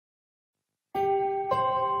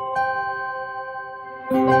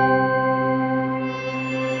Okay,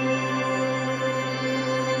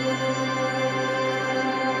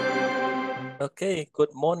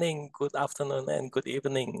 good morning, good afternoon, and good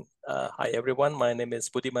evening. Hi, everyone. My name is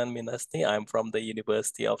Budiman Minasni. I'm from the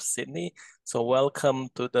University of Sydney. So welcome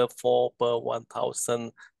to the 4 per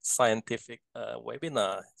 1000 scientific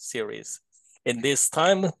webinar series. In this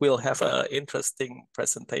time, we'll have an interesting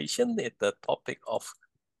presentation. The topic of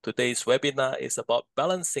today's webinar is about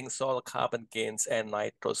balancing soil carbon gains and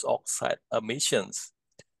nitrous oxide emissions.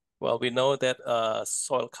 Well, we know that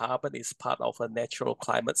soil carbon is part of a natural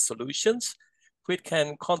climate solutions, which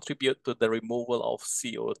can contribute to the removal of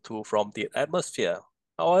CO2 from the atmosphere.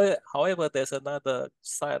 However, there's another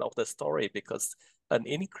side of the story because an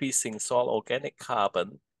increasing soil organic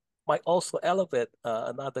carbon might also elevate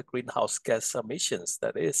another greenhouse gas emissions,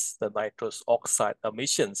 that is the nitrous oxide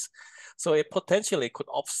emissions. So it potentially could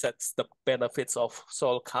offset the benefits of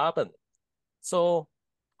soil carbon. So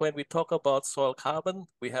when we talk about soil carbon,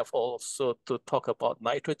 we have also to talk about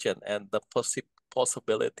nitrogen and the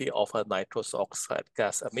possibility of a nitrous oxide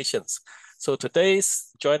gas emissions. So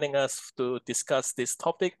today's joining us to discuss this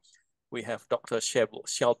topic, we have Dr.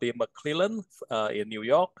 Shelby McClelland in New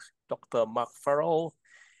York, Dr. Mark Farrell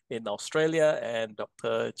in Australia, and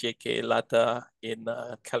Dr. J.K. Lada in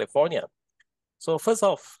California. So first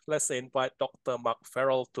off, let's invite Dr. Mark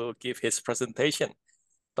Farrell to give his presentation.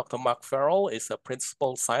 Dr. Mark Farrell is a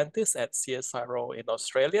principal scientist at CSIRO in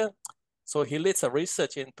Australia. So he leads a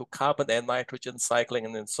research into carbon and nitrogen cycling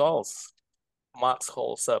in soils. Mark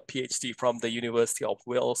holds a PhD from the University of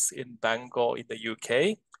Wales in Bangor in the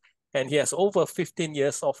UK. And he has over 15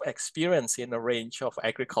 years of experience in a range of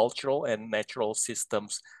agricultural and natural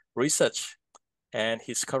systems research. And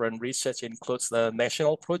his current research includes the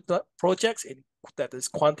national projects that is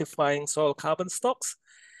quantifying soil carbon stocks.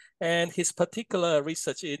 And his particular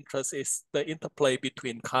research interest is the interplay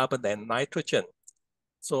between carbon and nitrogen.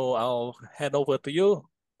 So I'll hand over to you,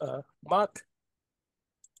 Mark.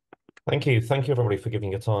 Thank you. Thank you, everybody, for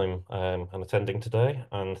giving your time and attending today.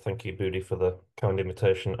 And thank you, Budi, for the kind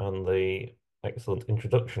invitation and the excellent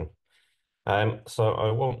introduction. So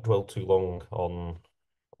I won't dwell too long on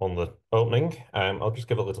the opening. I'll just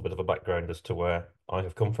give a little bit of a background as to where I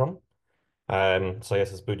have come from. So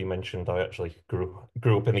yes, as Budi mentioned, I actually grew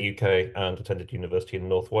up in the UK and attended university in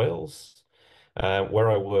North Wales, where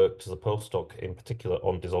I worked as a postdoc in particular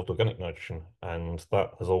on dissolved organic nitrogen, and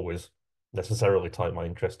that has always necessarily tied my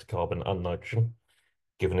interest to carbon and nitrogen,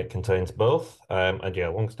 given it contains both, and yeah,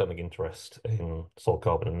 long-standing interest in soil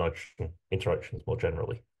carbon and nitrogen interactions more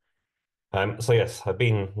generally. So yes, I've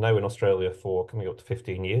been now in Australia for coming up to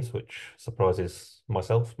 15 years, which surprises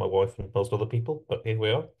myself, my wife, and most other people, but here we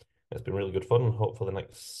are. It's been really good fun, and hopefully the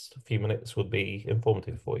next few minutes will be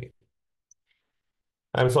informative for you.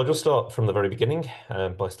 So I'll just start from the very beginning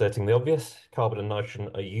by stating the obvious. Carbon and nitrogen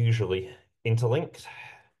are usually interlinked.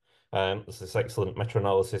 There's this excellent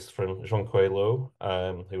meta-analysis from Jean Coelho,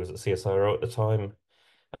 who was at CSIRO at the time,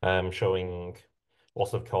 showing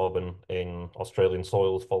loss of carbon in Australian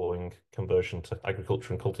soils following conversion to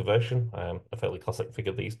agriculture and cultivation, a fairly classic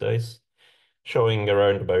figure these days, showing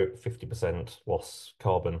around about 50% loss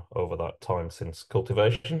carbon over that time since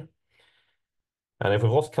cultivation. And if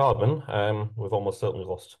we've lost carbon, we've almost certainly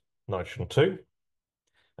lost nitrogen too.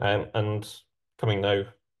 And coming now,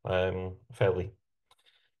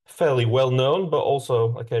 fairly well known, but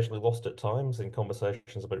also occasionally lost at times in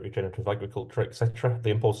conversations about regenerative agriculture, etc.,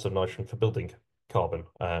 the importance of nitrogen for building carbon.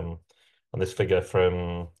 And this figure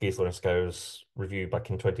from Giesler and Skou's review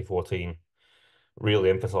back in 2014, really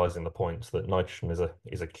emphasizing the point that nitrogen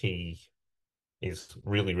is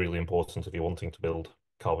really, really important if you're wanting to build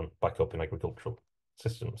carbon back up in agricultural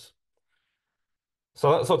systems.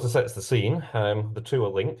 So that sort of sets the scene. The two are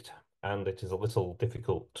linked, and it is a little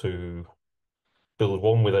difficult to build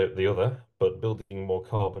one without the other, but building more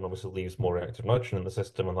carbon obviously leaves more reactive nitrogen in the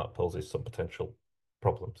system, and that poses some potential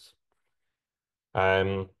problems.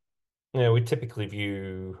 We typically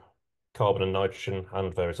view carbon and nitrogen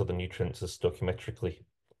and various other nutrients as stoichiometrically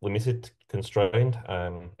limited, constrained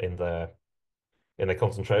in their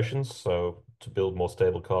concentrations. So to build more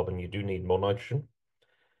stable carbon, you do need more nitrogen.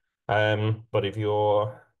 But if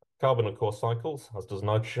your carbon, of course, cycles, as does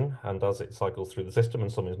nitrogen, and as it cycles through the system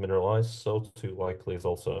and some is mineralized, so too likely is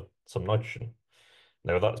also some nitrogen.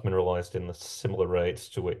 Now, that's mineralized in the similar rates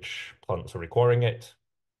to which plants are requiring it.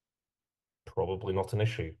 Probably not an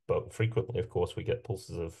issue, but frequently, of course, we get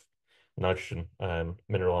pulses of nitrogen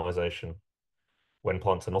mineralization when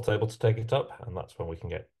plants are not able to take it up, and that's when we can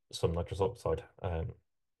get some nitrous oxide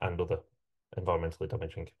and other environmentally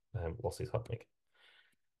damaging losses happening.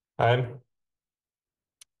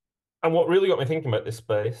 And what really got me thinking about this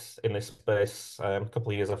space, a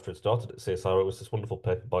couple of years after it started at CSR, was this wonderful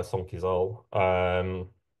paper by Sonky Zal,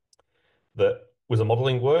 that was a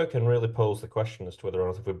modeling work and really posed the question as to whether or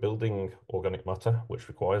not if we're building organic matter, which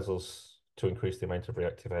requires us to increase the amount of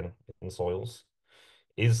reactive N in soils,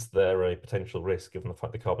 is there a potential risk given the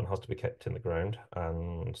fact the carbon has to be kept in the ground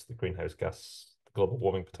and the greenhouse gas, the global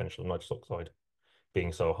warming potential of nitrous oxide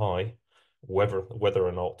being so high, whether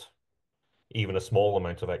or not even a small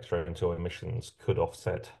amount of extra N₂O emissions could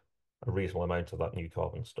offset a reasonable amount of that new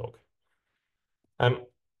carbon stock. Um,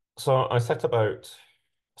 so I set about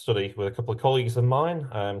study with a couple of colleagues of mine,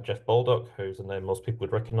 Jeff Baldock, who's a name most people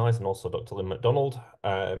would recognize, and also Dr. Lynn MacDonald.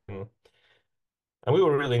 And we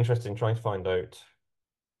were really interested in trying to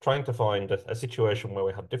find a situation where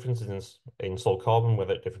we had differences in soil carbon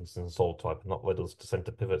without differences in soil type, and that led us to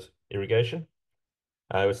centre pivot irrigation.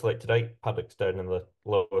 We selected 8 paddocks down in the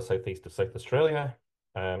lower southeast of South Australia,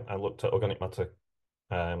 and looked at organic matter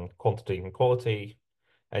quantity and quality,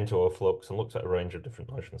 N₂O flux, and looked at a range of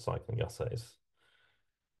different nitrogen cycling assays.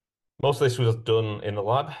 Most of this was done in the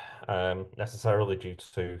lab, necessarily due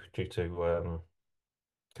to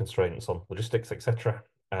constraints on logistics, etc.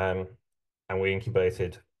 And we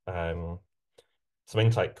incubated some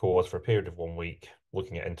intake cores for a period of 1 week,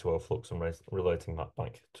 looking at N₂O flux and relating that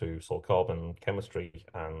back to soil carbon chemistry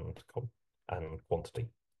and quantity.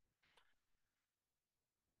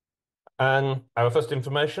 And our first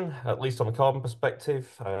information, at least on the carbon perspective,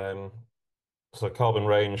 so carbon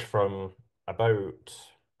range from about,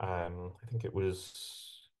 I think it would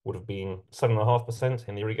have been 7.5%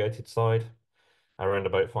 in the irrigated side, around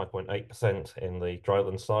about 5.8% in the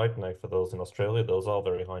dryland side. Now, for those in Australia, those are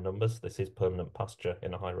very high numbers. This is permanent pasture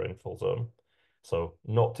in a high rainfall zone. So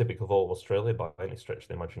not typical of all of Australia by any stretch of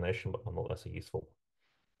the imagination, but nonetheless a useful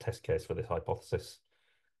test case for this hypothesis.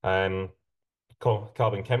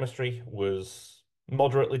 Carbon chemistry was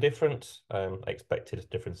moderately different. Expected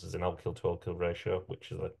differences in alkyl to alkyl ratio,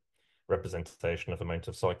 which is a representation of amount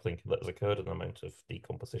of cycling that has occurred and the amount of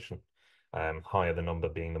decomposition. Higher the number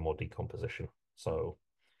being the more decomposition. So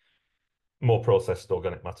more processed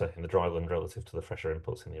organic matter in the dryland relative to the fresher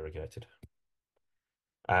inputs in the irrigated.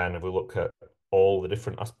 And if we look at all the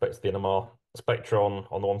different aspects of the NMR spectrum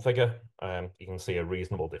on the one figure, you can see a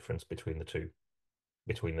reasonable difference between the two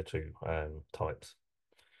types.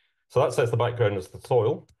 So that sets the background as the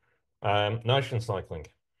soil. Nitrogen cycling.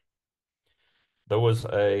 There was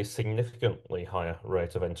a significantly higher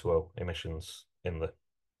rate of N₂O emissions in the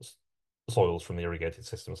soils from the irrigated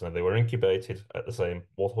systems. Now they were incubated at the same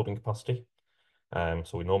water holding capacity, so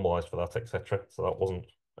we normalized for that, etc. So that wasn't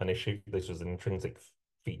an issue. This was an intrinsic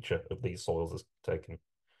feature of these soils as taken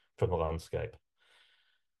from the landscape.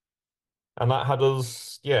 And that had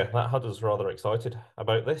us rather excited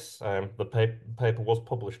about this. The paper was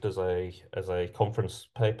published as a conference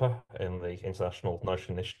paper in the International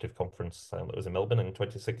Nitrogen Initiative Conference that was in Melbourne in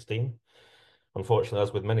 2016. Unfortunately,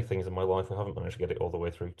 as with many things in my life, I haven't managed to get it all the way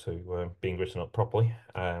through to being written up properly,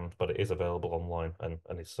 but it is available online and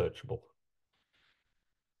is searchable.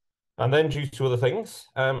 And then, due to other things,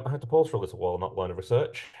 I had to pause for a little while on that line of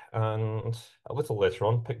research, and a little later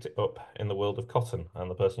on picked it up in the world of cotton. And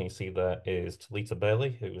the person you see there is Talita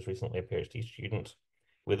Bailey, who was recently a PhD student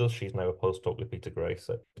with us. She's now a postdoc with Peter Grace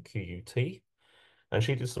at QUT, and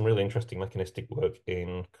she did some really interesting mechanistic work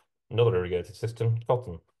in another irrigated system,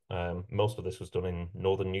 cotton. Most of this was done in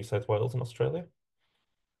northern New South Wales in Australia.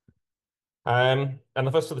 And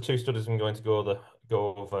the first of the two studies I'm going to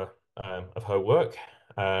go over of her work.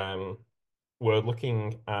 We're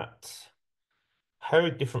looking at how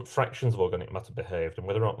different fractions of organic matter behaved and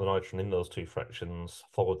whether or not the nitrogen in those two fractions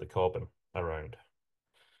followed the carbon around.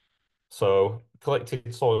 So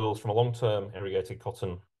collected soils from a long-term irrigated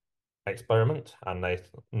cotton experiment and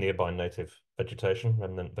nearby native vegetation,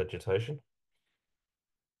 remnant vegetation.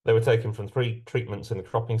 They were taken from 3 treatments in the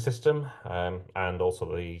cropping system and also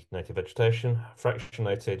the native vegetation,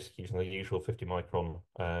 fractionated using the usual 50 micron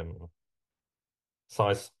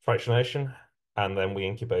size fractionation, and then we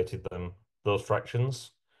incubated those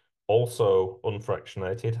fractions, also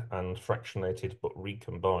unfractionated and fractionated but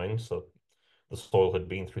recombined. So the soil had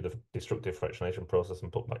been through the destructive fractionation process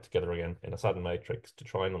and put back together again in a Saddle matrix to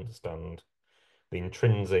try and understand the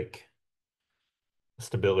intrinsic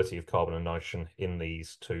stability of carbon and nitrogen in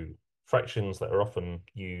these two fractions that are often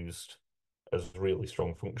used as really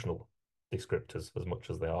strong functional descriptors as much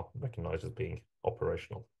as they are recognized as being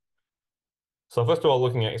operational. So first of all,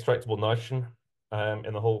 looking at extractable nitrogen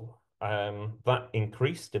in the whole, that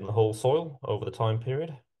increased in the whole soil over the time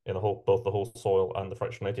period, in both the whole soil and the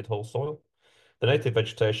fractionated whole soil. The native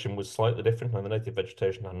vegetation was slightly different, and the native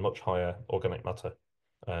vegetation had much higher organic matter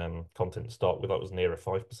content to start with. That was nearer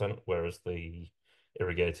 5%, whereas the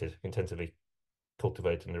intensively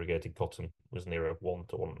cultivated and irrigated cotton was nearer 1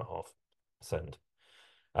 to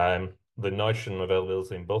 1.5%. The nitrogen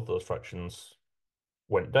availability in both those fractions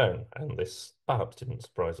went down, and this perhaps didn't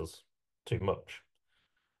surprise us too much.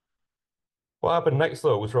 What happened next,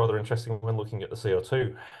 though, was rather interesting when looking at the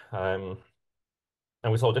CO2.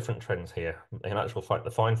 And we saw different trends here. In actual fact,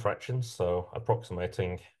 the fine fractions, so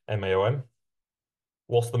approximating MAOM,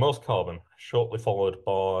 lost the most carbon, shortly followed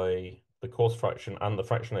by the coarse fraction and the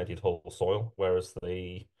fractionated whole soil, whereas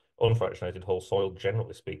the unfractionated whole soil,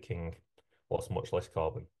 generally speaking, lost much less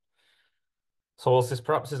carbon. So whilst this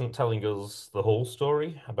perhaps isn't telling us the whole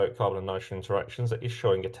story about carbon and nitrogen interactions, it is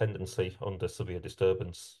showing a tendency under severe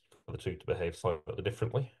disturbance for the two to behave slightly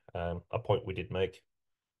differently. A point we did make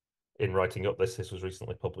in writing up this was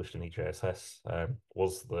recently published in EJSS,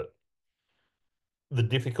 was that the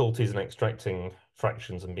difficulties in extracting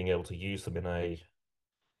fractions and being able to use them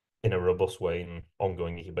in a robust way in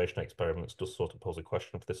ongoing incubation experiments does sort of pose a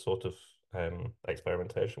question for this sort of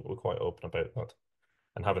experimentation. We're quite open about that.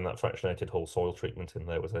 And having that fractionated whole soil treatment in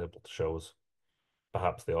there was able to show us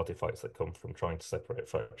perhaps the artifacts that come from trying to separate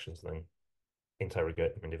fractions and then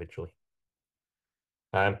interrogate them individually.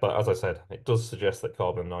 But as I said, it does suggest that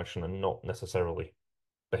carbon and nitrogen are not necessarily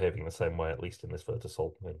behaving the same way, at least in this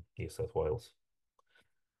vertisol in New South Wales.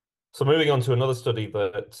 So moving on to another study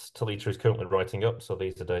that Talita is currently writing up. So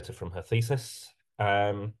these are data from her thesis.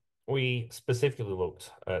 We specifically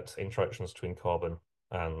looked at interactions between carbon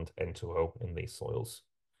and N₂O in these soils.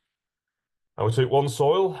 And we took one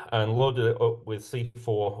soil and loaded it up with C4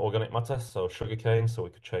 organic matter, so sugarcane, so we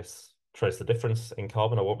could trace the difference in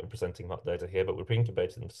carbon. I won't be presenting that data here, but we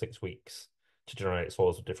pre-incubated them for 6 weeks to generate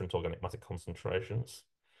soils with different organic matter concentrations.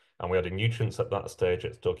 And we added nutrients at that stage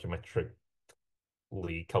at stoichiometrically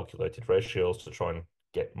calculated ratios to try and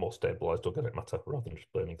get more stabilized organic matter rather than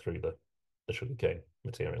just burning through the sugarcane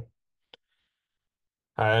material.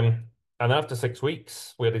 And after 6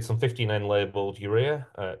 weeks, we added some 15N labeled urea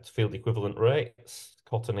at field equivalent rates.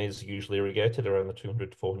 Cotton is usually irrigated around the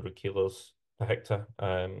 200 to 400 kilos per hectare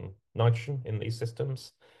nitrogen in these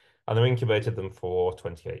systems. And then we incubated them for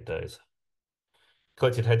 28 days.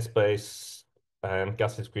 Collected headspace,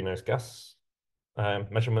 gases, greenhouse gas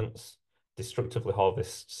measurements, destructively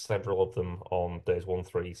harvest several of them on days 1,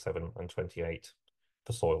 3, 7, and 28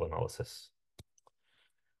 for soil analysis.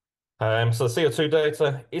 So the CO2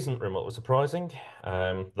 data isn't remotely surprising.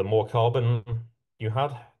 The more carbon you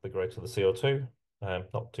had, the greater the CO2.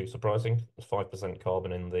 Not too surprising. There's 5%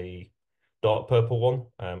 carbon in the dark purple one,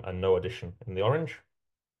 and no addition in the orange.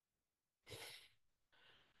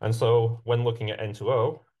 And so when looking at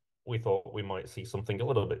N₂O, we thought we might see something a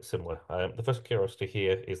little bit similar. The first curiosity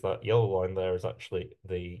here is that yellow line there is actually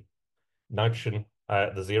the nitrogen,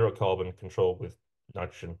 the zero carbon control with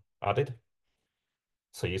nitrogen added.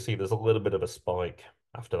 So you see there's a little bit of a spike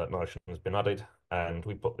after that nitrogen has been added, and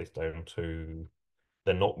we put this down to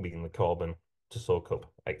there not being the carbon to soak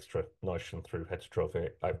up extra nitrogen through heterotrophic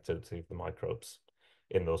activity of the microbes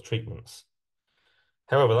in those treatments.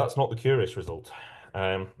 However, that's not the curious result.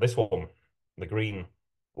 This one, the green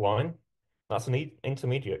line, that's an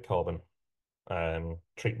intermediate carbon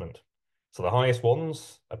treatment. So the highest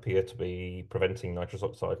ones appear to be preventing much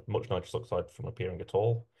nitrous oxide from appearing at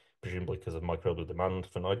all, presumably because of microbial demand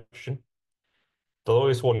for nitrogen. The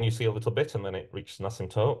lowest one you see a little bit and then it reaches an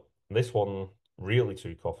asymptote. This one really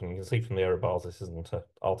took off, and you can see from the error bars this isn't an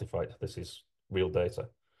artifact, this is real data.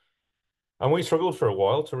 And we struggled for a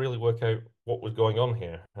while to really work out what was going on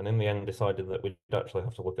here, and in the end decided that we'd actually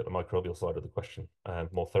have to look at the microbial side of the question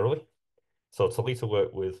more thoroughly. So Talita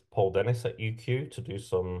worked with Paul Dennis at UQ to do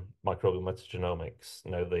some microbial metagenomics.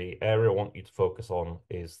 Now, the area I want you to focus on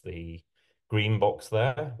is the green box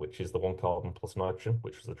there, which is the 1 carbon plus nitrogen,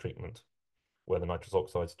 which was the treatment where the nitrous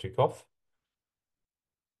oxides took off.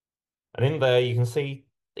 And in there, you can see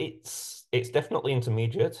it's definitely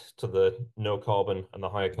intermediate to the no carbon and the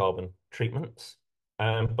higher carbon treatments.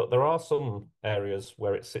 But there are some areas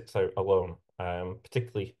where it sits out alone,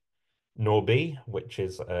 particularly NOB, which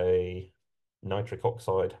is a nitric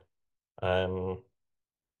oxide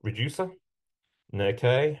reducer, NK,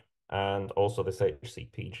 and also this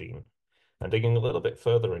HCP gene. And digging a little bit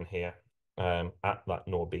further in here at that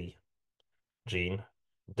NOB gene,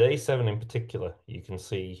 day 7 in particular, you can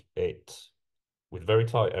see it with very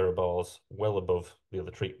tight error bars well above the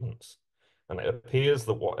other treatments. And it appears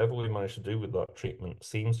that whatever we managed to do with that treatment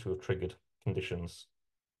seems to have triggered conditions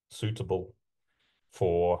suitable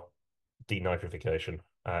for denitrification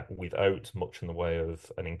without much in the way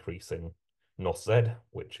of an increase in NOS-Z,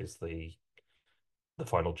 which is the the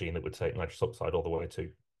final gene that would take nitrous oxide all the way to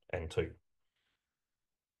N₂.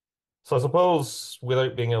 So I suppose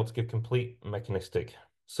without being able to give complete mechanistic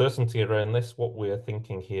certainty around this, what we're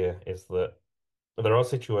thinking here is that there are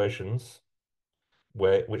situations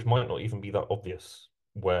which might not even be that obvious,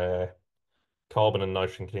 where carbon and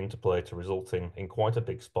nitrogen can interplay to result in quite a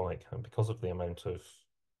big spike. And because of the amount of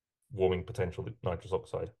warming potential that nitrous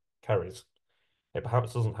oxide carries, it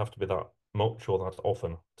perhaps doesn't have to be that much or that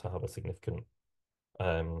often to have a significant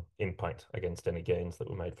impact against any gains that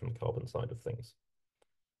were made from the carbon side of things.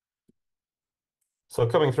 So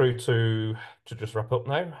coming through to just wrap up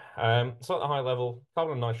now. So at a high level,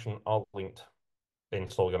 carbon and nitrogen are linked in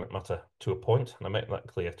soil organic matter to a point, and I make that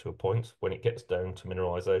clear to a point. When it gets down to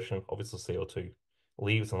mineralization, obviously CO2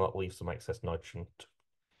 leaves, and that leaves some excess nitrogen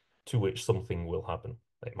to which something will happen.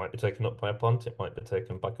 It might be taken up by a plant, it might be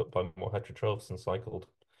taken back up by more heterotrophs and cycled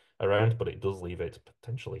around, but it does leave it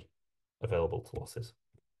potentially available to losses.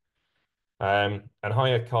 And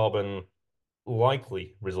higher carbon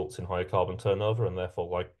likely results in higher carbon turnover and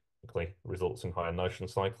therefore likely results in higher nitrogen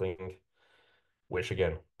cycling, which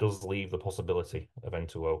again does leave the possibility of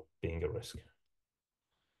N₂O being a risk.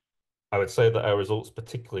 I would say that our results,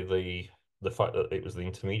 particularly the fact that it was the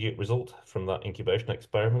intermediate result from that incubation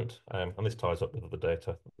experiment, and this ties up with the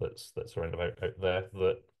data that's around about out there,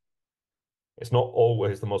 that it's not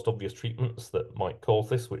always the most obvious treatments that might cause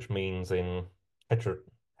this, which means in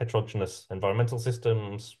heterogeneous environmental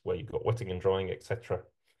systems where you've got wetting and drying, etc.,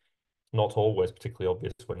 not always particularly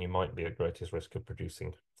obvious when you might be at greatest risk of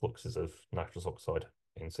producing fluxes of nitrous oxide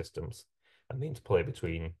in systems, and the interplay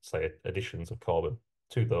between, say, additions of carbon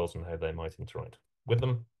to those and how they might interact with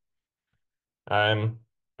them. And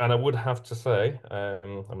I would have to say,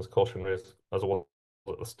 and as cautionary as I was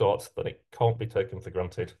at the start, that it can't be taken for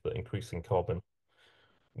granted that increasing carbon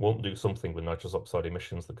won't do something with nitrous oxide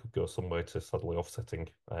emissions that could go some way to sadly offsetting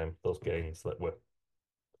those gains that were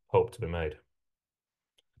hoped to be made.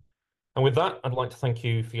 And with that, I'd like to thank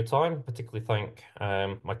you for your time, particularly thank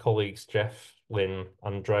my colleagues, Jeff, Lynn,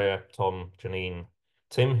 Andrea, Tom, Janine,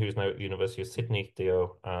 Tim, who's now at the University of Sydney,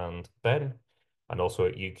 Dio, and Ben, and also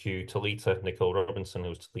at UQ, Talita, Nicole Robinson,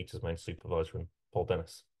 who's Talita's main supervisor, and Paul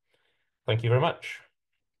Dennis. Thank you very much.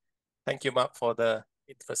 Thank you, Mark, for the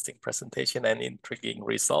interesting presentation and intriguing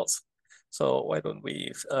results. So why don't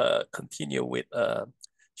we continue with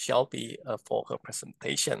Shelby for her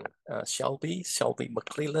presentation. Shelby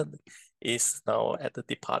McClelland is now at the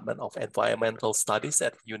Department of Environmental Studies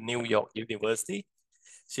at New York University.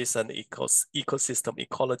 She's an ecosystem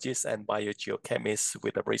ecologist and biogeochemist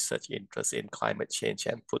with a research interest in climate change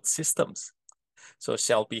and food systems. So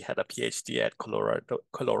Shelby had a PhD at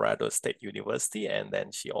Colorado State University, and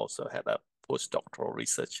then she also had a postdoctoral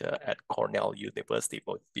researcher at Cornell University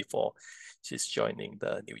before she's joining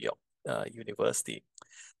the New York University.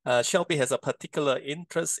 Shelby has a particular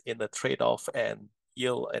interest in the trade-off and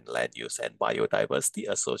yield and land use and biodiversity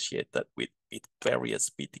associated with various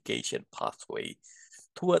mitigation pathways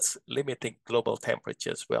towards limiting global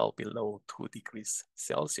temperatures well below 2 degrees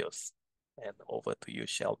Celsius. And over to you,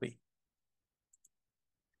 Shelby.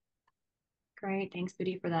 Great, thanks,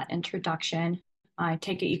 Budi, for that introduction. I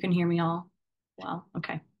take it you can hear me all well.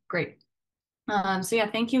 Okay, great. So yeah,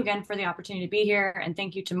 thank you again for the opportunity to be here, and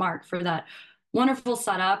thank you to Mark for that wonderful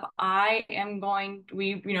setup.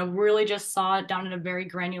 We really just saw it down at a very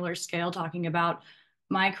granular scale, talking about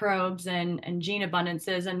microbes and gene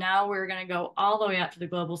abundances, and now we're going to go all the way up to the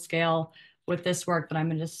global scale with this work that I'm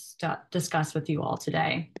going to discuss with you all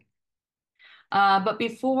today. But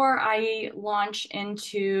before I launch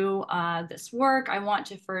into this work, I want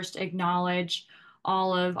to first acknowledge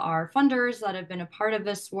all of our funders that have been a part of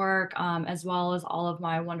this work, as well as all of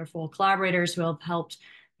my wonderful collaborators who have helped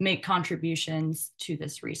make contributions to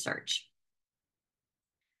this research.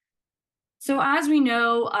 So as we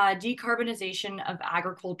know, decarbonization of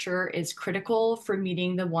agriculture is critical for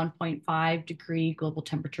meeting the 1.5 degree global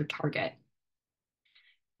temperature target.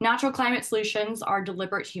 Natural climate solutions are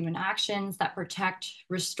deliberate human actions that protect,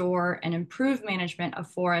 restore, and improve management of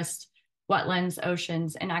forests, wetlands,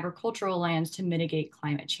 oceans, and agricultural lands to mitigate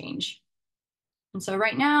climate change. And so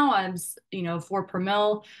right now, as you know, 4 per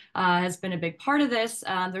mil has been a big part of this.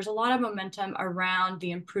 There's a lot of momentum around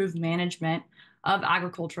the improved management of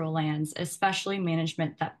agricultural lands, especially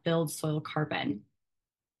management that builds soil carbon.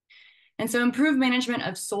 And so improved management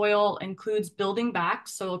of soil includes building back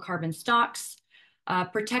soil carbon stocks,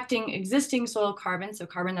 protecting existing soil carbon, so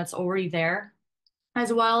carbon that's already there,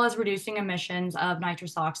 as well as reducing emissions of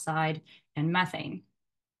nitrous oxide and methane.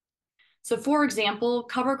 So for example,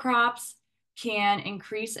 cover crops can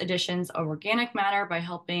increase additions of organic matter by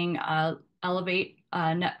helping elevate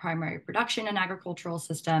net primary production in agricultural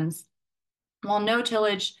systems, while no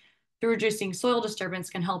tillage through reducing soil disturbance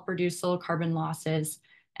can help reduce soil carbon losses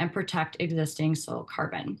and protect existing soil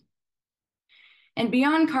carbon. And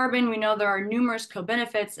beyond carbon, we know there are numerous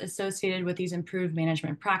co-benefits associated with these improved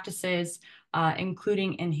management practices,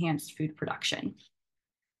 including enhanced food production.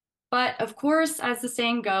 But of course, as the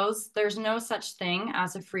saying goes, there's no such thing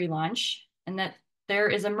as a free lunch, and that there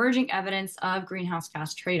is emerging evidence of greenhouse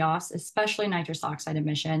gas trade-offs, especially nitrous oxide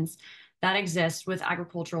emissions, that exist with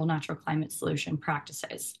agricultural natural climate solution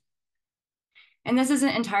practices. And this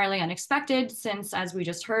isn't entirely unexpected since, as we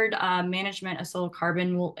just heard, management of soil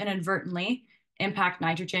carbon will inadvertently impact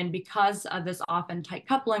nitrogen because of this often tight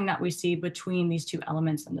coupling that we see between these two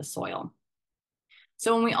elements in the soil.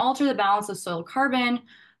 So when we alter the balance of soil carbon,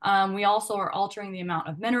 we also are altering the amount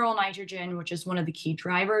of mineral nitrogen, which is one of the key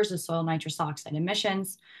drivers of soil nitrous oxide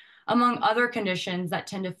emissions, among other conditions that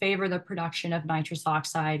tend to favor the production of nitrous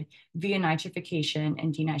oxide via nitrification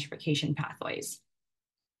and denitrification pathways.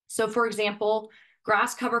 So for example,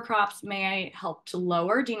 grass cover crops may help to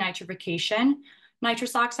lower denitrification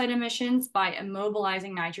nitrous oxide emissions by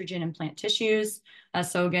immobilizing nitrogen in plant tissues.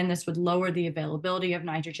 So again, this would lower the availability of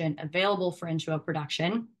nitrogen available for N₂O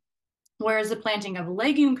production. Whereas the planting of a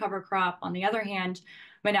legume cover crop, on the other hand,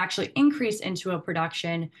 might actually increase N₂O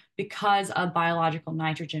production because of biological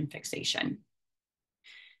nitrogen fixation.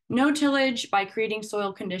 No tillage, by creating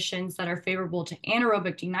soil conditions that are favorable to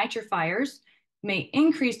anaerobic denitrifiers, may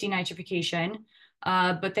increase denitrification,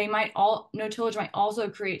 but no tillage might also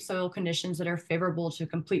create soil conditions that are favorable to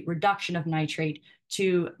complete reduction of nitrate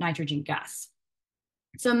to nitrogen gas.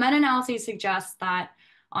 So meta-analyses suggest that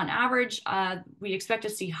on average, we expect to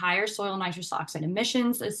see higher soil nitrous oxide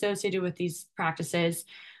emissions associated with these practices,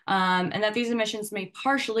 and that these emissions may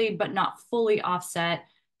partially but not fully offset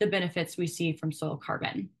the benefits we see from soil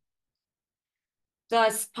carbon.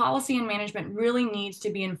 Thus, policy and management really needs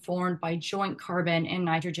to be informed by joint carbon and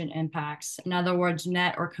nitrogen impacts, in other words,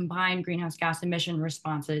 net or combined greenhouse gas emission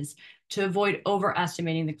responses, to avoid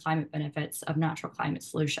overestimating the climate benefits of natural climate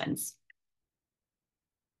solutions.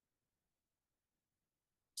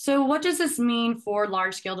 So what does this mean for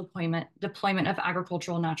large-scale deployment of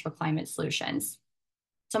agricultural natural climate solutions?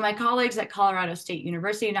 So my colleagues at Colorado State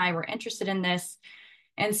University and I were interested in this.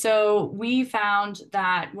 And so we found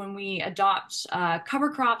that when we adopt cover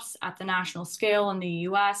crops at the national scale in the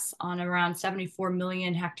US on around 74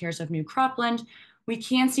 million hectares of new cropland, we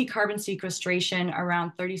can see carbon sequestration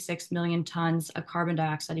around 36 million tons of carbon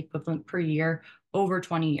dioxide equivalent per year over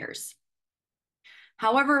 20 years.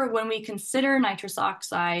 However, when we consider nitrous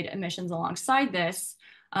oxide emissions alongside this,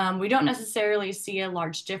 we don't necessarily see a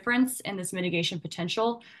large difference in this mitigation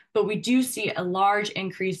potential, but we do see a large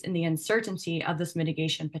increase in the uncertainty of this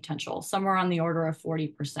mitigation potential, somewhere on the order of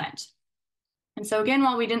 40%. And so again,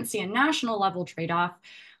 while we didn't see a national level trade-off,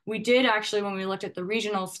 we did actually, when we looked at the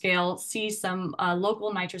regional scale, see some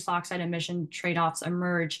local nitrous oxide emission trade-offs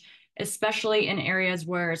emerge, especially in areas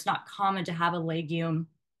where it's not common to have a legume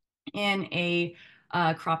in a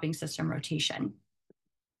cropping system rotation.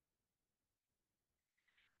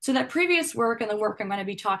 So that previous work and the work I'm going to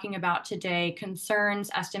be talking about today concerns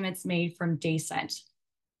estimates made from DACENT.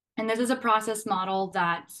 And this is a process model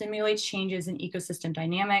that simulates changes in ecosystem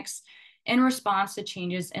dynamics in response to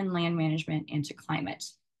changes in land management and to climate.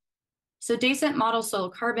 So DACENT models soil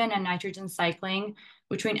carbon and nitrogen cycling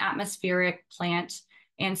between atmospheric, plant,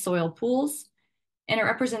 and soil pools. And it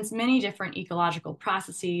represents many different ecological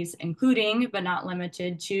processes, including, but not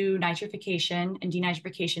limited to, nitrification and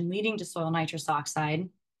denitrification leading to soil nitrous oxide,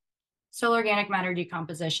 soil organic matter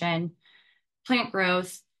decomposition, plant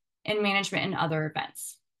growth, and management and other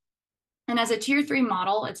events. And as a tier 3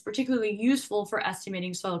 model, it's particularly useful for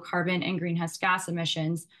estimating soil carbon and greenhouse gas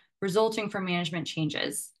emissions resulting from management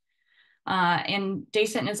changes. And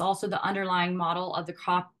DACENT is also the underlying model of the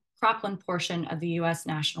cropland portion of the US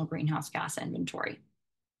National Greenhouse Gas Inventory.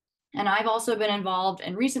 And I've also been involved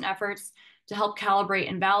in recent efforts to help calibrate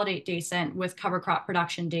and validate DACENT with cover crop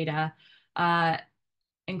production data,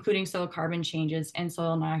 including soil carbon changes and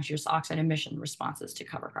soil nitrous oxide emission responses to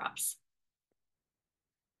cover crops.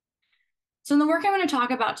 So in the work I'm going to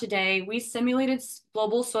talk about today, we simulated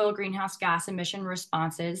global soil greenhouse gas emission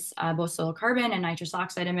responses, both soil carbon and nitrous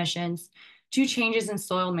oxide emissions, to changes in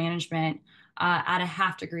soil management at a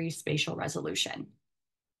 0.5 degree spatial resolution.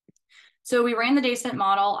 So we ran the DACENT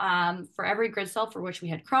model for every grid cell for which we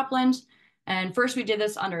had cropland. And first we did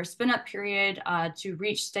this under a spin-up period to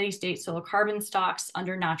reach steady state soil carbon stocks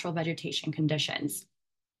under natural vegetation conditions.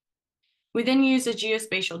 We then used a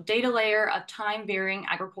geospatial data layer of time-varying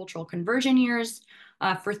agricultural conversion years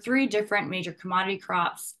for 3 different major commodity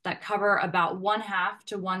crops that cover about 1/2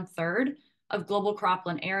 to 1/3 of global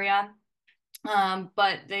cropland area.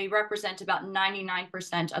 But they represent about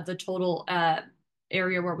 99% of the total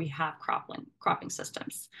area where we have cropping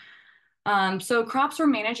systems. So crops were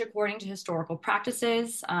managed according to historical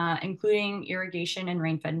practices, including irrigation and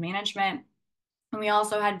rain-fed management. And we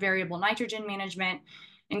also had variable nitrogen management,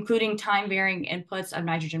 including time-varying inputs of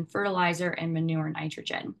nitrogen fertilizer and manure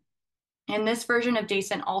nitrogen. And this version of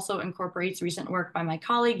DASEN also incorporates recent work by my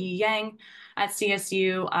colleague Yi Yang at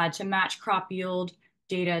CSU to match crop yield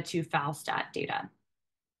data to FALStat data.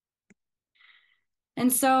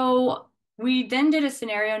 And so we then did a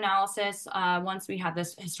scenario analysis once we had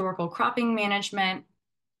this historical cropping management,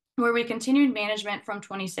 where we continued management from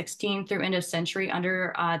 2016 through end of century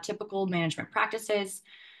under typical management practices,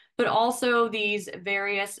 but also these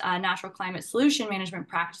various natural climate solution management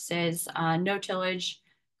practices, no tillage,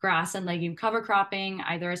 grass and legume cover cropping,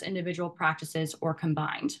 either as individual practices or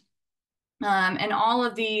combined. And all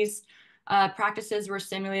of these practices were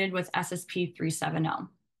simulated with SSP 370.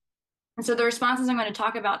 And so the responses I'm going to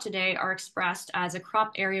talk about today are expressed as a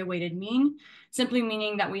crop area weighted mean, simply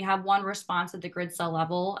meaning that we have one response at the grid cell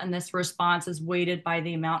level, and this response is weighted by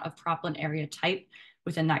the amount of cropland area type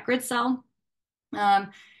within that grid cell.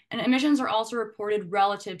 And emissions are also reported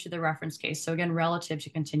relative to the reference case, so again, relative to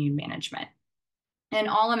continued management. And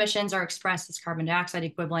all emissions are expressed as carbon dioxide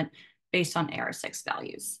equivalent based on AR6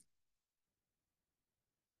 values.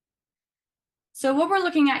 So what we're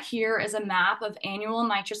looking at here is a map of annual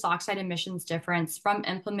nitrous oxide emissions difference from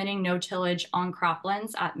implementing no tillage on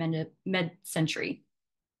croplands at mid-century.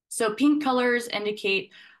 So pink colors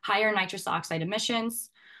indicate higher nitrous oxide emissions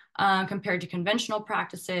compared to conventional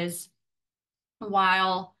practices,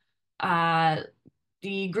 while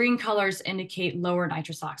the green colors indicate lower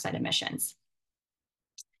nitrous oxide emissions.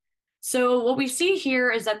 So what we see here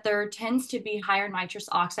is that there tends to be higher nitrous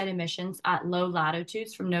oxide emissions at low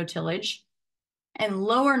latitudes from no tillage, and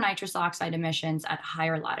lower nitrous oxide emissions at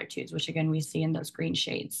higher latitudes, which again, we see in those green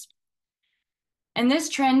shades. And this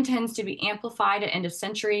trend tends to be amplified at end of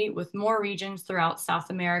century, with more regions throughout South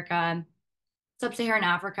America, Sub-Saharan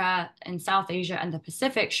Africa, and South Asia and the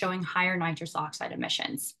Pacific showing higher nitrous oxide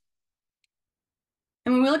emissions.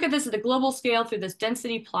 And when we look at this at the global scale through this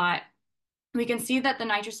density plot, we can see that the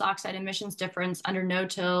nitrous oxide emissions difference under no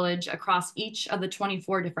tillage across each of the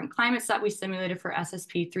 24 different climates that we simulated for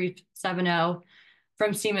SSP 370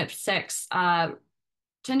 from CMIP6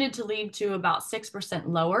 tended to lead to about 6%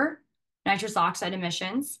 lower nitrous oxide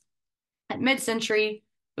emissions at mid-century,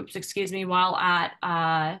 while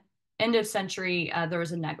at end of century, there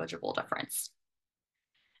was a negligible difference.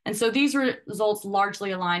 And so these results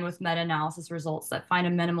largely align with meta-analysis results that find a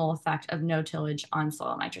minimal effect of no tillage on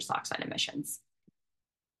soil nitrous oxide emissions.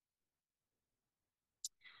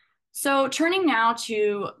 So turning now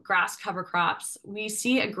to grass cover crops, we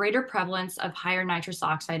see a greater prevalence of higher nitrous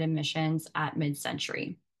oxide emissions at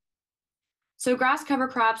mid-century. So grass cover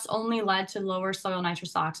crops only led to lower soil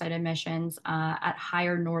nitrous oxide emissions at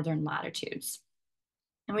higher northern latitudes.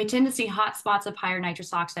 And we tend to see hotspots of higher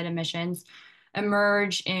nitrous oxide emissions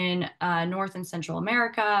emerge in North and Central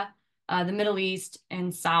America, the Middle East,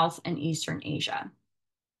 and South and Eastern Asia.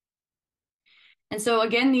 And so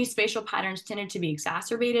again, these spatial patterns tended to be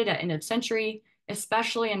exacerbated at end of century,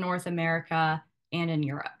 especially in North America and in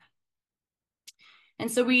Europe. And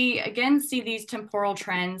so we again see these temporal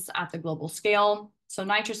trends at the global scale. So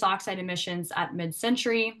nitrous oxide emissions at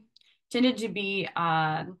mid-century tended to be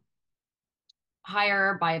higher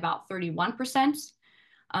by about 31%.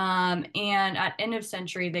 And at end of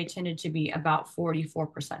century, they tended to be about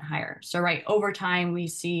 44% higher. So right over time, we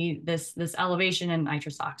see this elevation in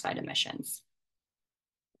nitrous oxide emissions.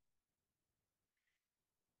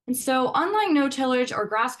 And so unlike no tillage or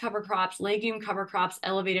grass cover crops, legume cover crops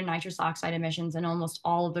elevated nitrous oxide emissions in almost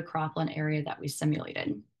all of the cropland area that we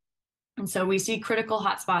simulated. And so we see critical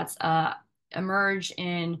hotspots emerge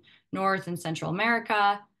in North and Central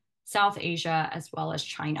America, South Asia, as well as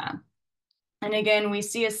China. And again, we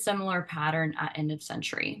see a similar pattern at end of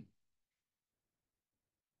century.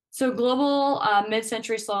 So global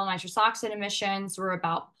mid-century soil nitrous oxide emissions were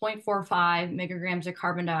about 0.45 megagrams of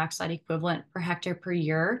carbon dioxide equivalent per hectare per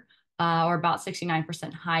year, or about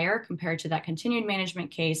 69% higher compared to that continued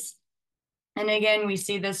management case. And again, we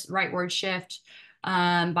see this rightward shift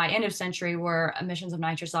by end of century, where emissions of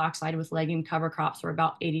nitrous oxide with legume cover crops were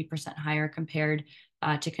about 80% higher compared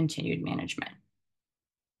to continued management.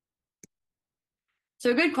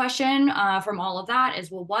 So a good question from all of that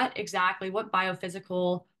is, well, what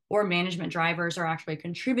biophysical or management drivers are actually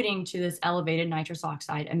contributing to this elevated nitrous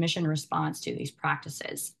oxide emission response to these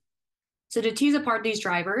practices? So to tease apart these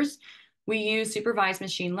drivers, we use supervised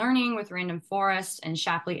machine learning with random forest and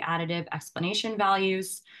Shapley additive explanation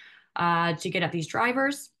values to get at these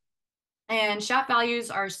drivers. And SHAP values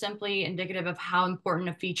are simply indicative of how important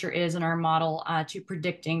a feature is in our model to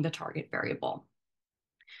predicting the target variable.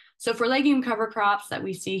 So for legume cover crops that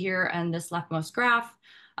we see here in this leftmost graph,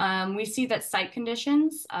 we see that site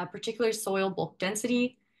conditions, particularly soil bulk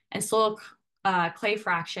density and soil clay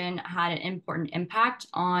fraction, had an important impact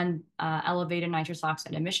on elevated nitrous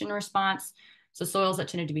oxide emission response. So soils that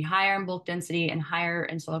tended to be higher in bulk density and higher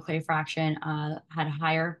in soil clay fraction had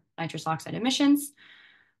higher nitrous oxide emissions.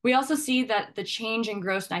 We also see that the change in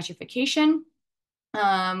gross nitrification,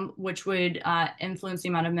 which would influence the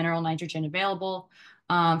amount of mineral nitrogen available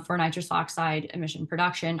for nitrous oxide emission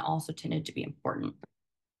production, also tended to be important.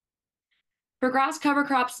 For grass cover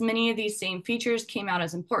crops, many of these same features came out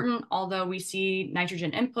as important, although we see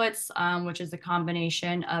nitrogen inputs, which is a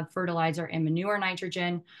combination of fertilizer and manure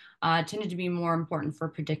nitrogen, tended to be more important for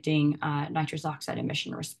predicting nitrous oxide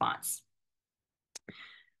emission response.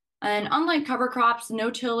 And unlike cover crops,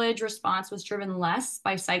 no tillage response was driven less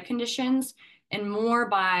by site conditions and more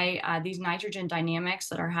by these nitrogen dynamics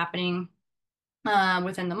that are happening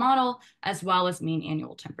within the model, as well as mean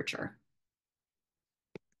annual temperature.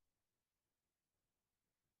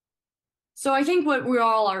 So I think what we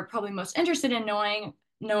all are probably most interested in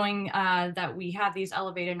knowing that we have these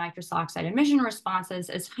elevated nitrous oxide emission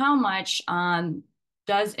responses is how much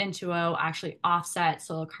does N₂O actually offset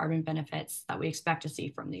soil carbon benefits that we expect to see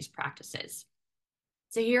from these practices.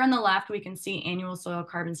 So here on the left, we can see annual soil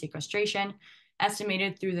carbon sequestration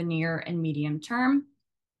estimated through the near and medium term.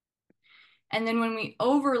 And then when we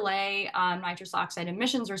overlay nitrous oxide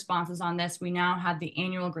emissions responses on this, we now have the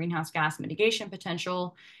annual greenhouse gas mitigation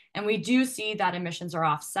potential. And we do see that emissions are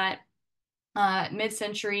offset.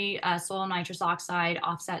 Mid-century soil nitrous oxide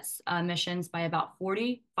offsets emissions by about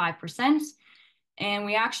 45%. And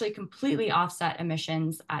we actually completely offset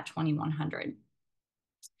emissions at 2100.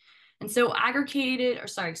 And so aggregated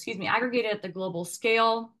at the global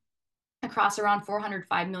scale across around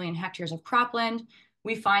 405 million hectares of cropland,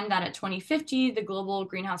 we find that at 2050, the global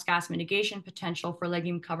greenhouse gas mitigation potential for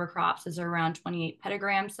legume cover crops is around 28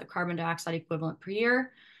 petagrams of carbon dioxide equivalent per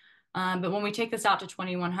year. But when we take this out to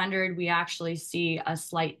 2100, we actually see a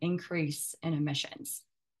slight increase in emissions.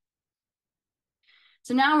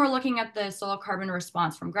 So now we're looking at the soil carbon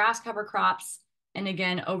response from grass cover crops, and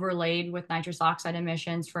again, overlaid with nitrous oxide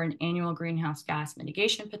emissions for an annual greenhouse gas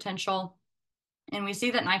mitigation potential. And we see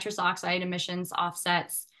that nitrous oxide emissions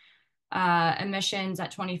offsets emissions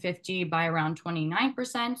at 2050 by around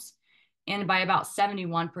 29% and by about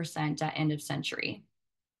 71% at end of century.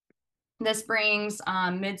 This brings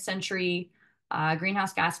mid-century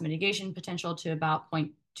greenhouse gas mitigation potential to about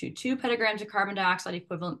 0.22 petagrams of carbon dioxide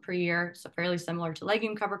equivalent per year, so fairly similar to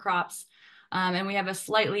legume cover crops. And we have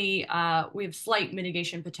slight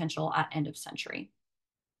mitigation potential at end of century.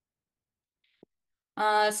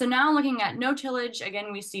 So now looking at no tillage,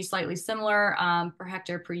 again, we see slightly similar per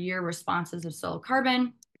hectare per year responses of soil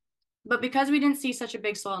carbon. But because we didn't see such a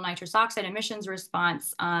big soil nitrous oxide emissions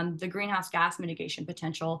response, the greenhouse gas mitigation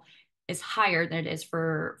potential is higher than it is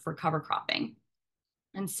for cover cropping.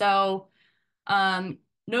 And so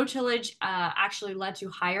no tillage actually led to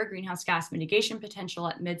higher greenhouse gas mitigation potential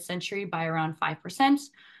at mid-century by around 5%.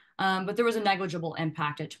 But there was a negligible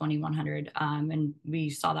impact at 2100, and we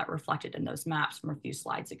saw that reflected in those maps from a few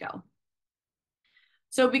slides ago.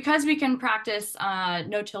 So because we can practice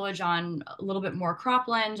no tillage on a little bit more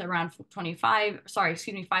cropland, around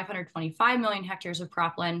 525 million hectares of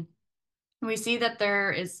cropland, we see that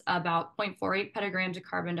there is about 0.48 petagrams of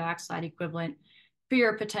carbon dioxide equivalent per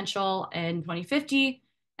year potential in 2050,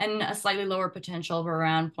 and a slightly lower potential of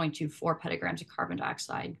around 0.24 petagrams of carbon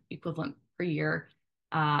dioxide equivalent per year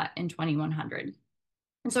in 2100.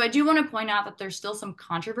 And so I do want to point out that there's still some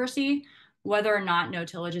controversy whether or not no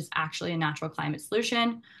tillage is actually a natural climate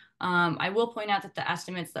solution. I will point out that the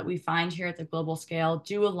estimates that we find here at the global scale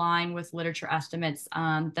do align with literature estimates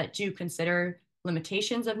that do consider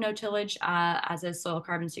limitations of no tillage as a soil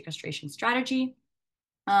carbon sequestration strategy.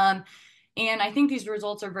 And I think these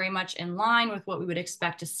results are very much in line with what we would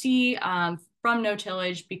expect to see from no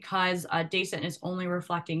tillage, because DACENT is only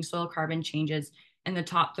reflecting soil carbon changes in the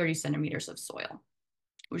top 30 centimeters of soil,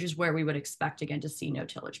 which is where we would expect, again, to see no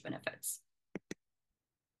tillage benefits.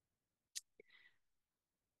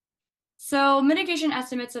 So mitigation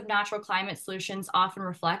estimates of natural climate solutions often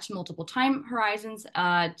reflect multiple time horizons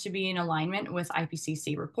to be in alignment with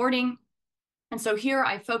IPCC reporting. And so here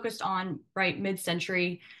I focused on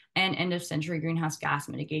mid-century and end-of-century greenhouse gas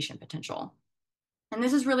mitigation potential. And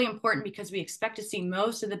this is really important because we expect to see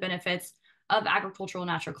most of the benefits of agricultural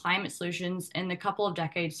natural climate solutions in the couple of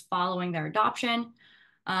decades following their adoption,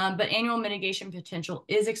 but annual mitigation potential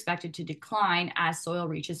is expected to decline as soil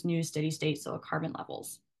reaches new steady-state soil carbon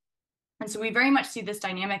levels. And so we very much see this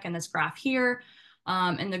dynamic in this graph here,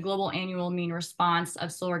 in the global annual mean response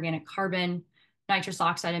of soil organic carbon, nitrous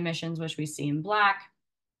oxide emissions, which we see in black,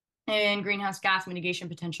 and greenhouse gas mitigation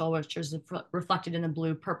potential, which is reflected in the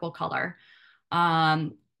blue-purple color,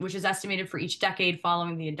 which is estimated for each decade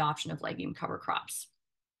following the adoption of legume cover crops.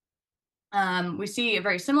 We see a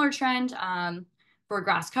very similar trend for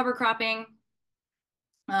grass cover cropping,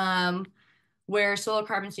 where soil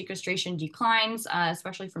carbon sequestration declines,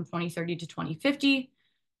 especially from 2030 to 2050.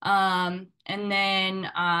 And then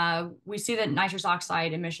we see that nitrous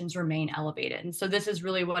oxide emissions remain elevated. And so this is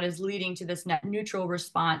really what is leading to this net neutral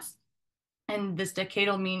response and this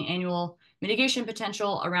decadal mean annual mitigation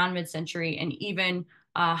potential around mid-century, and even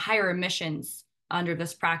higher emissions under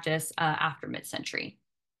this practice after mid-century.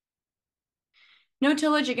 No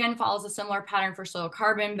tillage, again, follows a similar pattern for soil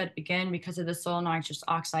carbon, but again, because of the soil nitrous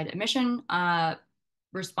oxide emission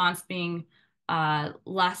response being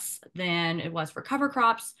less than it was for cover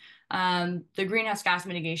crops, the greenhouse gas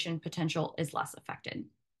mitigation potential is less affected.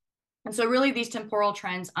 And so really these temporal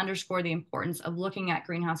trends underscore the importance of looking at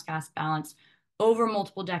greenhouse gas balance over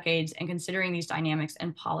multiple decades and considering these dynamics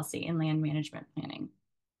in policy and land management planning.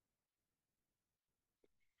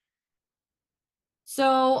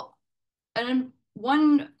 So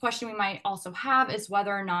one question we might also have is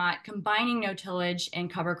whether or not combining no tillage and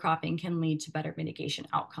cover cropping can lead to better mitigation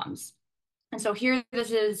outcomes. And so here, this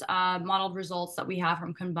is modeled results that we have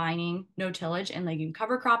from combining no tillage and legume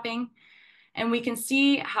cover cropping. And we can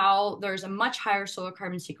see how there's a much higher soil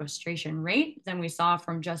carbon sequestration rate than we saw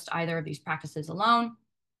from just either of these practices alone.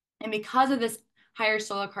 And because of this higher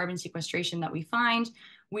soil carbon sequestration that we find,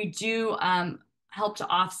 we do help to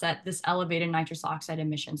offset this elevated nitrous oxide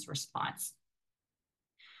emissions response.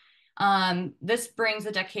 This brings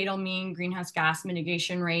the decadal mean greenhouse gas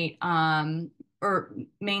mitigation rate, or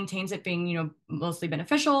maintains it being, mostly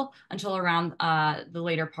beneficial until around the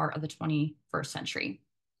later part of the 21st century.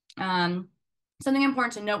 Something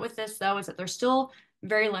important to note with this, though, is that there's still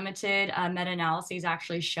very limited meta-analyses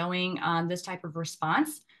actually showing this type of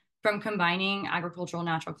response from combining agricultural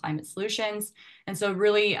natural climate solutions. And so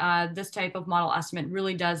really, this type of model estimate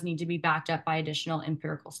really does need to be backed up by additional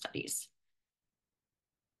empirical studies.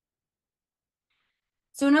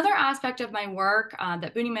 So another aspect of my work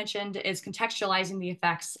that Booney mentioned is contextualizing the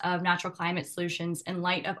effects of natural climate solutions in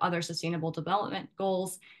light of other sustainable development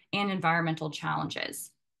goals and environmental challenges.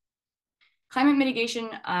 Climate mitigation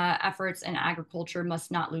efforts in agriculture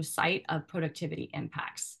must not lose sight of productivity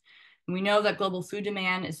impacts. And we know that global food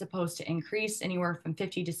demand is supposed to increase anywhere from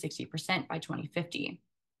 50 to 60% by 2050.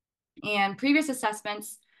 And previous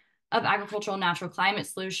assessments of agricultural natural climate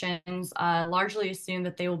solutions largely assume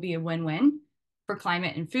that they will be a win-win for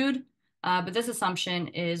climate and food, but this assumption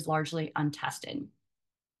is largely untested.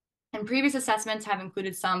 And previous assessments have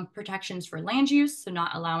included some protections for land use, so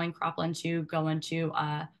not allowing cropland to go into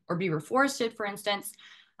or be reforested, for instance,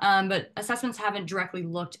 but assessments haven't directly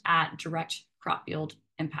looked at direct crop yield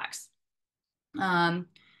impacts. And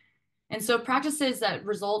so practices that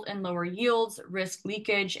result in lower yields risk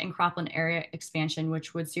leakage and cropland area expansion,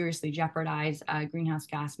 which would seriously jeopardize greenhouse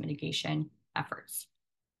gas mitigation efforts.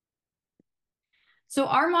 So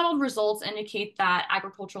our modeled results indicate that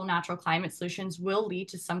agricultural natural climate solutions will lead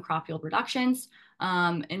to some crop yield reductions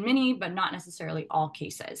in many, but not necessarily all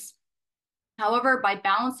cases. However, by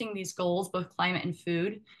balancing these goals, both climate and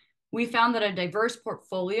food, we found that a diverse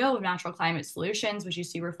portfolio of natural climate solutions, which you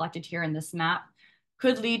see reflected here in this map,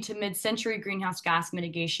 could lead to mid-century greenhouse gas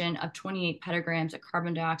mitigation of 28 petagrams of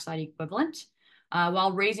carbon dioxide equivalent,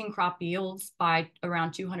 while raising crop yields by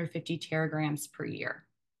around 250 teragrams per year.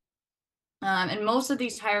 And most of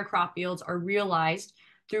these higher crop yields are realized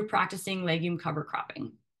through practicing legume cover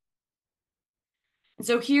cropping. And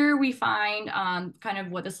so here we find kind of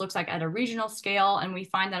what this looks like at a regional scale, and we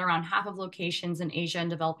find that around half of locations in Asia and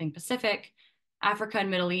developing Pacific, Africa and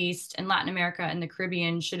Middle East, and Latin America and the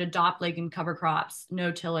Caribbean should adopt legume cover crops,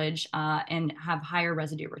 no tillage, and have higher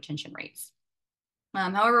residue retention rates.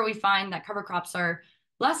 However, we find that cover crops are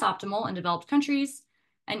less optimal in developed countries,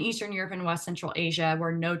 and Eastern Europe and West Central Asia,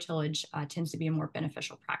 where no tillage tends to be a more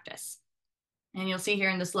beneficial practice. And you'll see here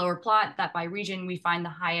in this lower plot that by region, we find the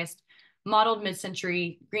highest modeled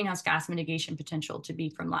mid-century greenhouse gas mitigation potential to be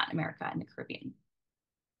from Latin America and the Caribbean.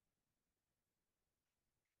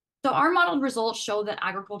 So our modeled results show that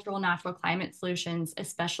agricultural natural climate solutions,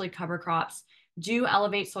 especially cover crops, do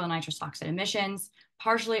elevate soil nitrous oxide emissions,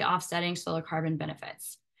 partially offsetting soil carbon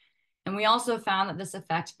benefits. And we also found that this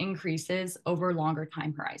effect increases over longer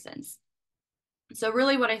time horizons. So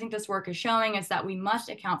really what I think this work is showing is that we must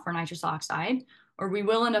account for nitrous oxide, or we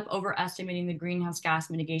will end up overestimating the greenhouse gas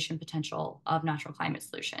mitigation potential of natural climate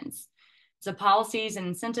solutions. So policies and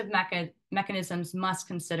incentive mechanisms must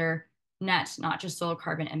consider net, not just soil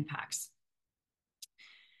carbon impacts.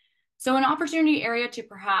 So an opportunity area to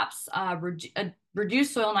perhaps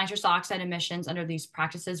reduce soil nitrous oxide emissions under these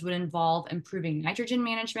practices would involve improving nitrogen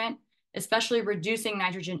management, especially reducing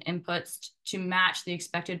nitrogen inputs to match the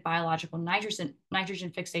expected biological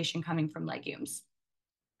nitrogen fixation coming from legumes.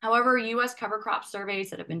 However, US cover crop surveys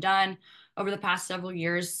that have been done over the past several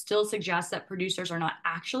years still suggest that producers are not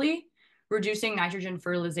actually reducing nitrogen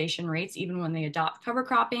fertilization rates even when they adopt cover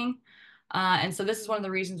cropping. And so this is one of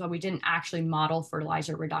the reasons why we didn't actually model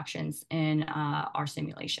fertilizer reductions in our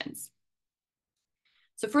simulations.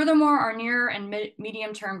 So furthermore, our near and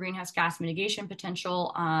medium-term greenhouse gas mitigation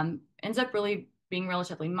potential ends up really being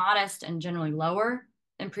relatively modest and generally lower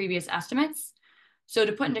than previous estimates. So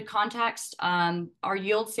to put into context, our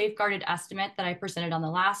yield safeguarded estimate that I presented on the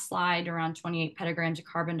last slide, around 28 petagrams of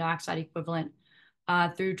carbon dioxide equivalent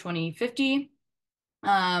through 2050,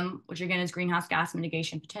 which again is greenhouse gas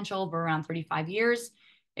mitigation potential over around 35 years,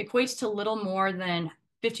 equates to little more than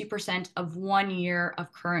 50% of 1 year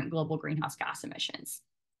of current global greenhouse gas emissions.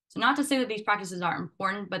 So not to say that these practices aren't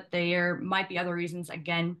important, but there might be other reasons,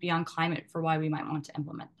 again, beyond climate for why we might want to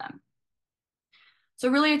implement them. So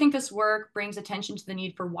really, I think this work brings attention to the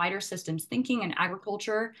need for wider systems thinking in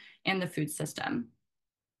agriculture and the food system.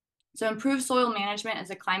 So improved soil management as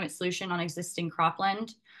a climate solution on existing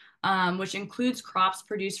cropland, which includes crops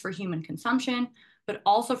produced for human consumption, but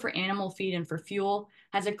also for animal feed and for fuel,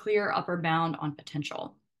 has a clear upper bound on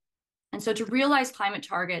potential. And so to realize climate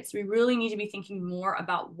targets, we really need to be thinking more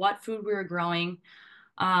about what food we're growing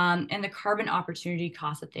and the carbon opportunity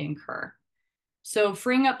costs that they incur. So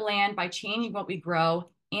freeing up land by changing what we grow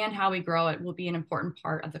and how we grow it will be an important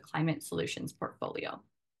part of the climate solutions portfolio.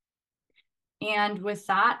 And with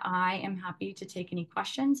that, I am happy to take any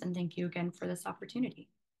questions, and thank you again for this opportunity.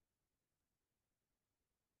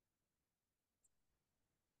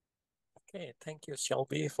 Okay, thank you,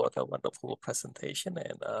 Shelby, for the wonderful presentation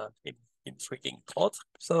and intriguing thought.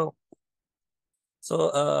 So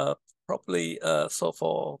probably so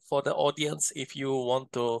for the audience, if you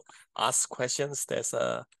want to ask questions, there's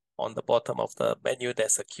on the bottom of the menu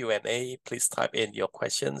there's a Q&A. Please type in your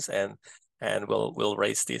questions and we'll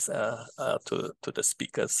raise this to the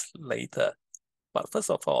speakers later. But first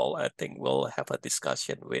of all, I think we'll have a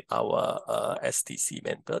discussion with our STC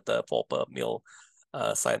member, the Vorper Mill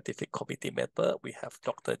Scientific Committee member. We have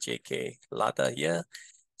Dr. J.K. Lada here.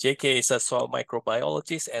 J.K. is a soil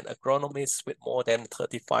microbiologist and agronomist with more than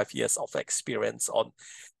 35 years of experience on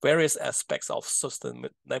various aspects of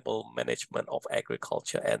sustainable management of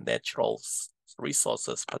agriculture and natural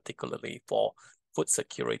resources, particularly for food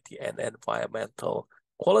security and environmental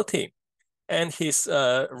quality. And his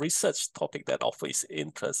research topic that of his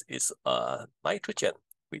interest is nitrogen,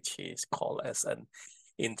 which is called as an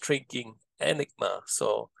intriguing enigma.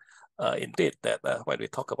 So indeed, that when we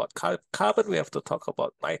talk about carbon, we have to talk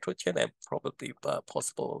about nitrogen and probably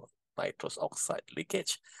possible nitrous oxide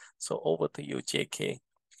leakage. So over to you, JK.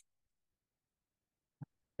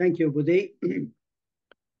 Thank you, Budi.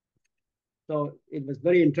 So it was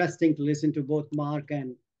very interesting to listen to both Mark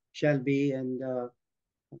and Shelby, and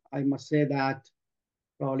I must say that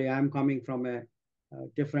probably I'm coming from a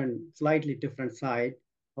slightly different side,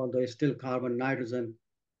 although it's still carbon, nitrogen.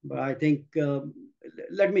 But I think,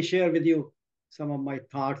 let me share with you some of my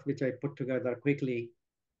thoughts, which I put together quickly.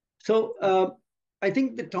 So I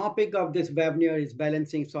think the topic of this webinar is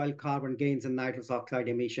balancing soil carbon gains and nitrous oxide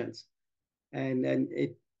emissions. And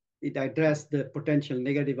it addressed the potential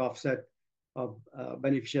negative offset of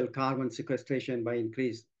beneficial carbon sequestration by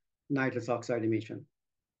increased nitrous oxide emission.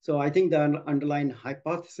 So I think the underlying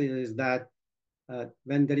hypothesis is that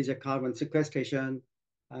when there is a carbon sequestration,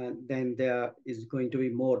 then there is going to be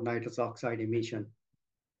more nitrous oxide emission.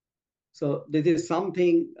 So this is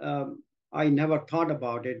something I never thought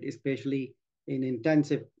about it, especially in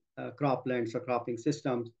intensive croplands or cropping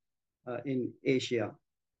systems in Asia.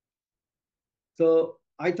 So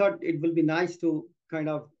I thought it will be nice to kind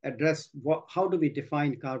of address how do we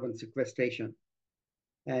define carbon sequestration?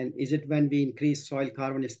 And is it when we increase soil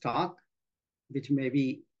carbon stock, which may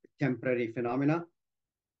be temporary phenomena?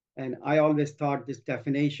 And I always thought this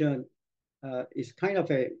definition is kind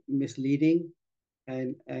of a misleading.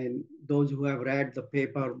 And those who have read the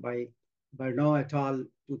paper by Bernot et al.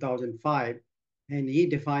 2005, and he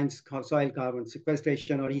defines soil carbon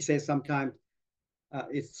sequestration, or he says sometimes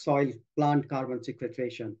it's soil plant carbon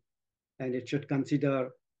sequestration. and it should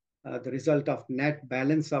consider the result of net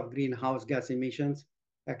balance of greenhouse gas emissions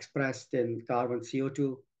expressed in carbon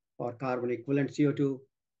CO2 or carbon equivalent CO2,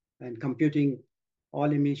 and computing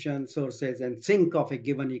all emission sources and sink of a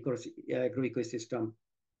given agroecosystem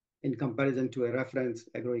in comparison to a reference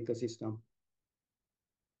agroecosystem.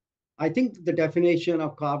 I think the definition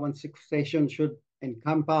of carbon sequestration should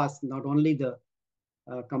encompass not only the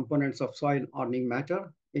components of soil organic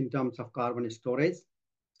matter in terms of carbon storage.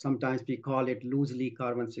 Sometimes we call it loosely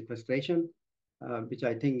carbon sequestration, which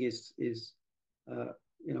I think is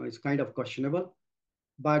kind of questionable,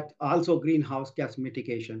 but also greenhouse gas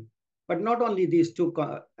mitigation. But not only these two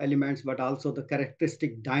elements, but also the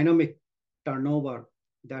characteristic dynamic turnover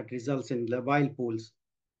that results in labile pools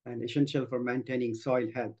and essential for maintaining soil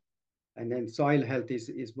health. And then soil health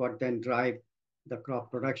is what then drive the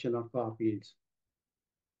crop production of crop yields.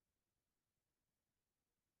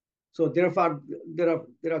 So therefore, there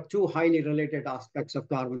are two highly related aspects of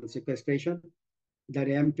carbon sequestration that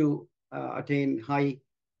aim to attain high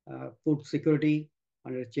food security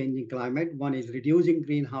under a changing climate. One is reducing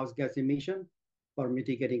greenhouse gas emission for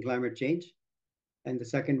mitigating climate change. And the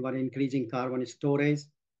second one, increasing carbon storage,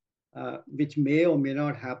 which may or may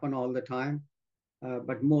not happen all the time.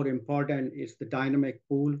 But more important is the dynamic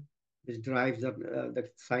pool, which drives the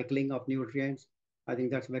cycling of nutrients. I think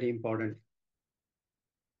that's very important.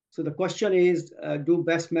 So the question is, do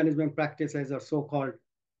best management practices or so-called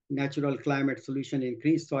natural climate solution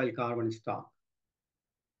increase soil carbon stock?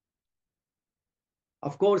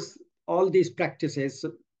 Of course, all these practices,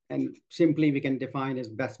 and simply we can define as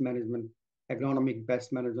best management, agronomic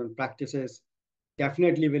best management practices,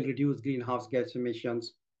 definitely will reduce greenhouse gas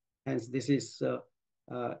emissions. Hence, this is,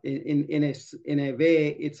 in a way,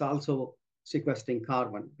 it's also sequestering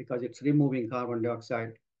carbon because it's removing carbon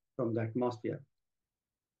dioxide from the atmosphere.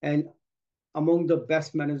 And among the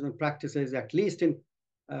best management practices, at least in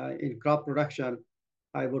crop production,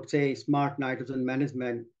 I would say smart nitrogen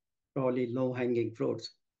management, probably low-hanging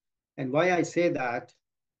fruits. And why I say that,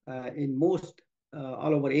 in most,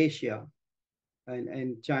 all over Asia,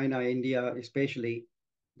 and China, India especially,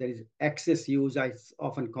 there is excess use, I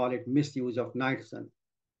often call it misuse of nitrogen.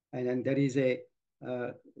 And then there is a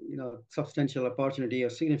substantial opportunity or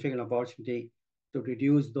significant opportunity to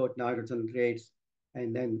reduce those nitrogen rates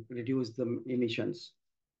and then reduce the emissions.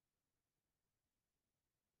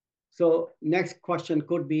 So next question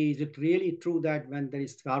could be, is it really true that when there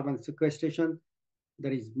is carbon sequestration,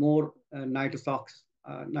 there is more nitrous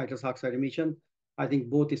oxide emission? I think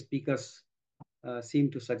both speakers seem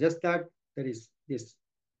to suggest that there is this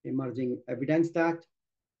emerging evidence that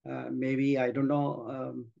maybe, I don't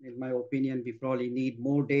know, in my opinion, we probably need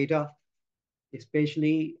more data,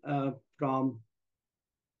 especially from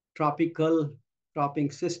tropical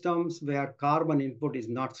cropping systems where carbon input is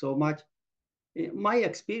not so much. My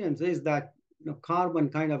experience is that carbon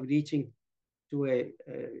kind of reaching to a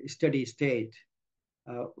steady state.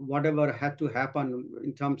 Whatever had to happen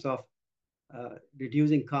in terms of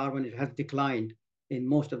reducing carbon, it has declined in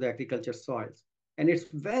most of the agriculture soils. And it's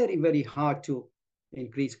very, very hard to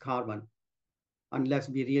increase carbon unless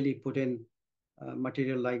we really put in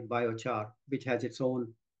material like biochar, which has its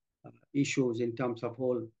own issues in terms of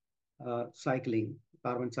whole cycling,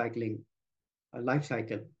 carbon cycling, life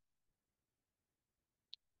cycle.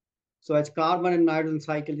 So as carbon and nitrogen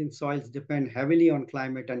cycles in soils depend heavily on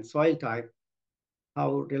climate and soil type,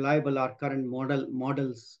 how reliable are current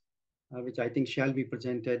models, which I think Shelby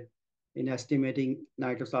presented, in estimating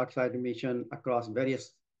nitrous oxide emission across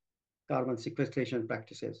various carbon sequestration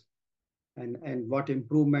practices, and what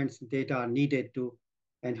improvements data are needed to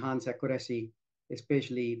enhance accuracy,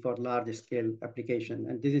 especially for large scale application.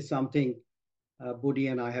 And this is something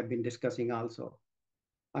Budi and I have been discussing also.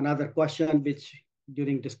 Another question which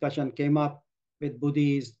during discussion came up with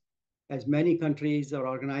Budi is, as many countries or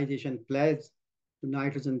organizations pledge to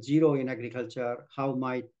nitrogen zero in agriculture, how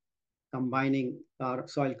might combining our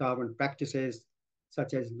soil carbon practices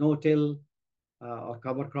such as no-till or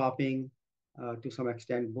cover cropping, to some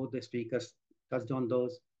extent, both the speakers touched on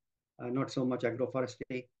those, not so much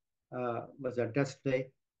agroforestry was addressed today,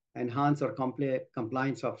 enhance or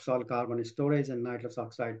compliance of soil carbon storage and nitrous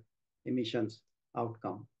oxide emissions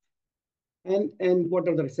outcome. And what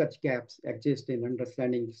are the research gaps exist in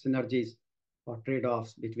understanding the synergies or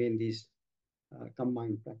trade-offs between these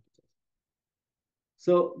combined practices?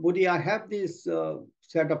 So, Budi, I have this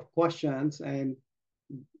set of questions, and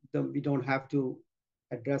we don't have to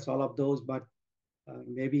address all of those, but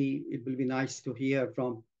maybe it will be nice to hear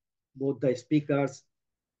from both the speakers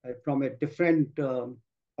from a different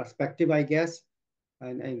perspective, I guess,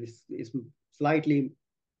 and it's slightly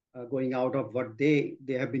going out of what they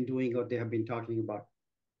have been doing or they have been talking about.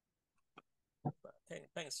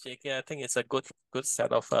 Thanks, JK. I think it's a good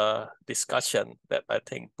set of discussion that I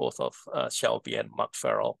think both of Shelby and Mark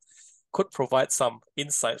Farrell could provide some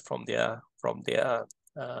insight from their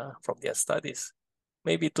studies.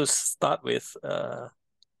 Maybe to start with,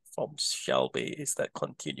 from Shelby, is that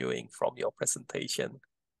continuing from your presentation?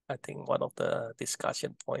 I think one of the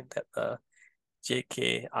discussion point that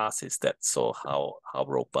JK asked is that, so how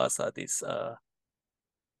robust are these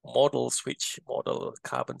models which model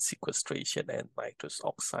carbon sequestration and nitrous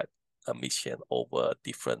oxide emission over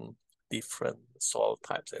different soil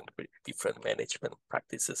types and different management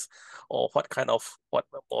practices, or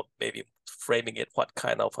or maybe framing it, what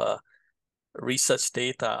kind of research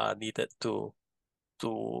data are needed to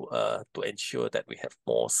ensure that we have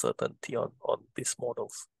more certainty on these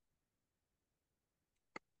models?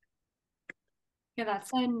 Yeah,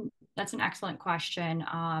 that's an excellent question,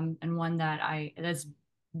 and one that's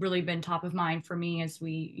really been top of mind for me as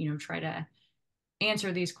we try to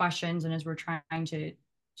answer these questions and as we're trying to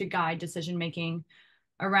guide decision making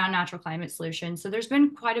around natural climate solutions. So there's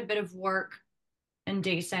been quite a bit of work in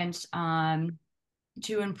Descent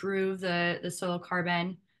to improve the soil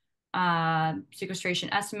carbon sequestration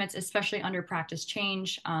estimates, especially under practice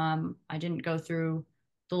change. I didn't go through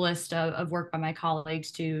the list of work by my colleagues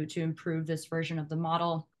to improve this version of the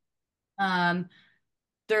model.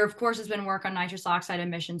 There, of course, has been work on nitrous oxide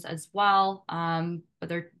emissions as well, but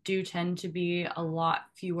there do tend to be a lot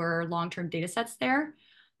fewer long-term data sets there.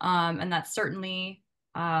 And that's certainly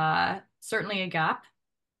a gap,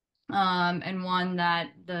 and one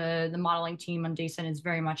that the modeling team on DASEN is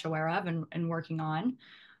very much aware of and working on.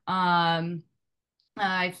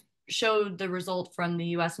 I've showed the result from the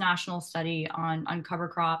U.S. national study on cover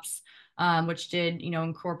crops, which did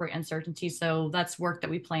incorporate uncertainty. So that's work that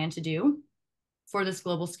we plan to do for this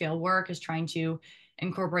global scale work, is trying to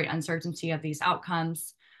incorporate uncertainty of these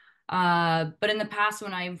outcomes. But in the past,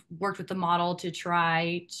 when I've worked with the model to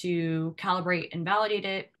try to calibrate and validate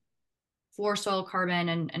it for soil carbon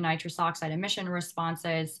and nitrous oxide emission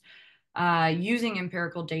responses, using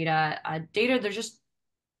empirical data, there's just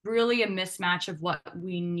really a mismatch of what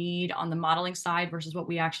we need on the modeling side versus what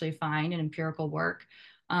we actually find in empirical work.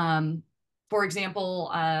 For example,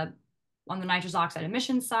 on the nitrous oxide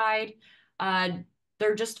emission side,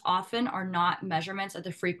 there just often are not measurements at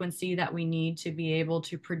the frequency that we need to be able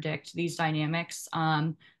to predict these dynamics.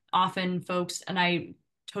 Often folks, and I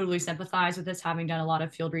totally sympathize with this, having done a lot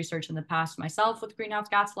of field research in the past myself with greenhouse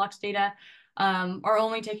gas flux data, are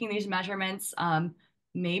only taking these measurements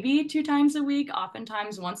maybe 2 times a week,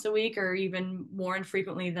 oftentimes once a week, or even more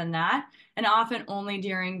infrequently than that, and often only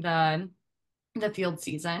during the field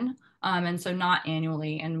season, and so not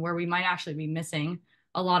annually, and where we might actually be missing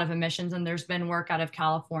a lot of emissions. And there's been work out of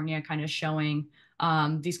California kind of showing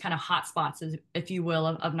these kind of hot spots, if you will,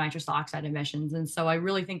 of nitrous oxide emissions. And so I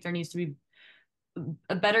really think there needs to be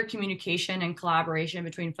a better communication and collaboration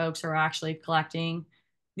between folks who are actually collecting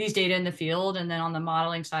these data in the field, and then on the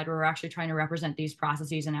modeling side, where we're actually trying to represent these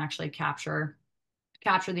processes and actually capture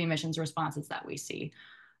the emissions responses that we see.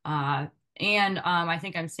 And I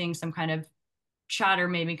think I'm seeing some kind of chatter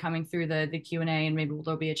maybe coming through the Q&A, and maybe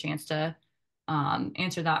there'll be a chance to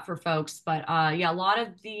answer that for folks. But yeah, a lot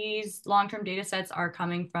of these long-term data sets are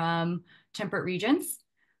coming from temperate regions.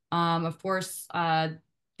 Of course,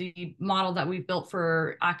 the model that we've built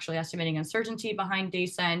for actually estimating uncertainty behind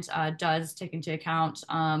descent does take into account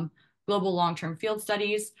global long-term field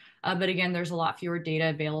studies. But again, there's a lot fewer data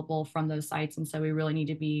available from those sites. And so we really need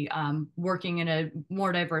to be working in a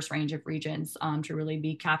more diverse range of regions to really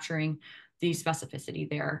be capturing the specificity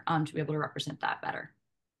there to be able to represent that better.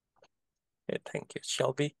 Okay, thank you,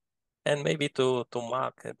 Shelby. And maybe to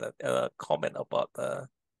Mark, comment about the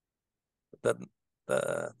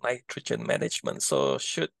nitrogen management. So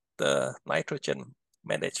should the nitrogen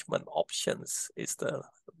management options is the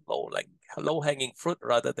low-hanging fruit,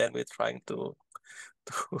 rather than we're trying to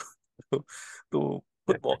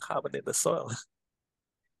put more carbon in the soil?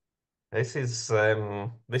 This is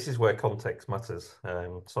where context matters.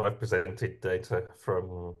 So I've presented data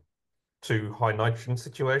from 2 high nitrogen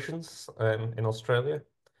situations in Australia.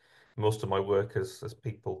 Most of my work, as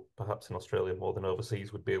people perhaps in Australia more than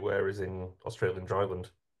overseas would be aware, is in Australian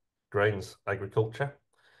dryland grains agriculture,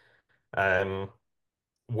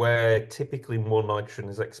 where typically more nitrogen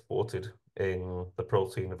is exported in the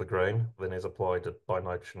protein of the grain than is applied by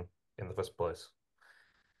nitrogen in the first place.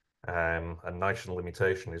 And nitrogen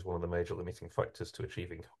limitation is one of the major limiting factors to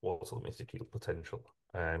achieving water limited yield potential.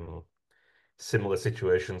 similar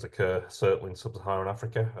situations occur, certainly in sub-Saharan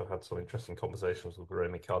Africa. I've had some interesting conversations with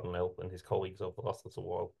Remy Cardinal and his colleagues over the last little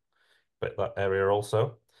while about that area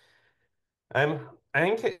also. I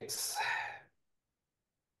think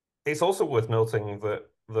it's also worth noting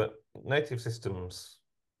that native systems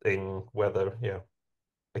in weather,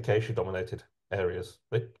 acacia-dominated areas,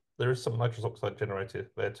 there is some nitrous oxide generated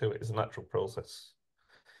there too. It is a natural process.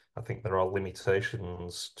 I think there are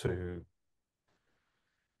limitations to,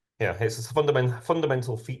 it's a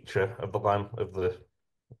fundamental feature of the land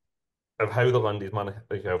of how the land is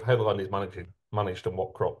managed and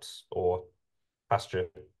what crops or pasture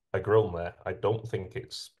are grown there. I don't think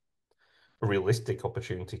it's a realistic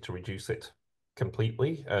opportunity to reduce it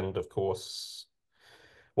completely. And of course,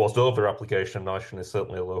 whilst over application of nitrogen is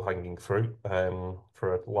certainly a low-hanging fruit,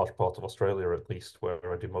 for a large part of Australia at least,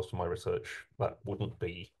 where I do most of my research, that wouldn't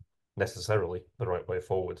be necessarily the right way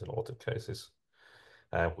forward in a lot of cases.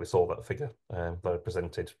 We saw that figure that I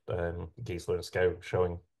presented, Giesler and Scow,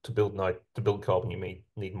 showing to build carbon you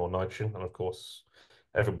need more nitrogen, and of course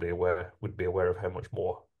everybody would be aware of how much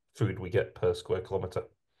more food we get per square kilometre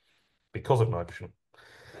because of nitrogen.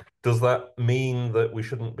 Does that mean that we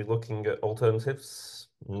shouldn't be looking at alternatives?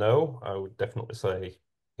 No, I would definitely say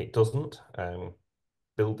it doesn't.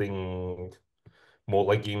 Building more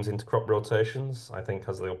legumes into crop rotations, I think,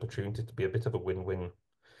 has the opportunity to be a bit of a win-win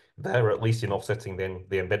there, at least in offsetting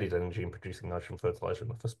the embedded energy in producing nitrogen fertilizer in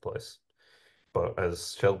the first place. But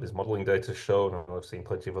as Shelby's modelling data has shown, and I've seen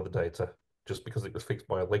plenty of other data, just because it was fixed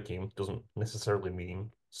by a legume doesn't necessarily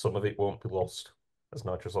mean some of it won't be lost as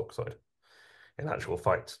nitrous oxide. In actual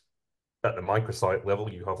fact, at the microsite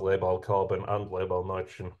level, you have labile carbon and labile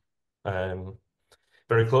nitrogen in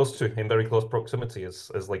very close proximity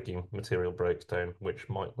as legume material breaks down, which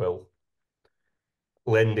might well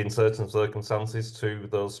lend in certain circumstances to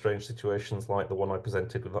those strange situations like the one I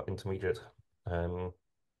presented with that intermediate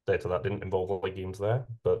data that didn't involve legumes there.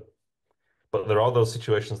 But there are those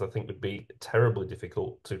situations I think would be terribly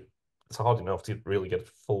difficult to, it's hard enough to really get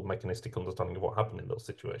a full mechanistic understanding of what happened in those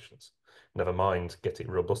situations. Never mind get it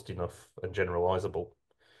robust enough and generalizable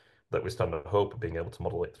that we stand a hope of being able to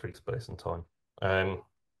model it through space and time.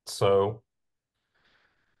 So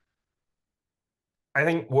I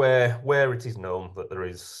think where it is known that there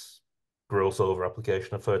is gross over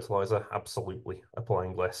application of fertilizer, absolutely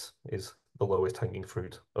applying less is the lowest hanging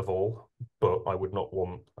fruit of all. But I would not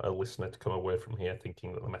want a listener to come away from here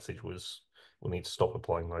thinking that the message was we need to stop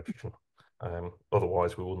applying nitrogen.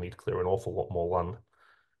 Otherwise, we will need to clear an awful lot more land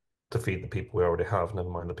to feed the people we already have, never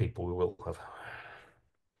mind the people we will have.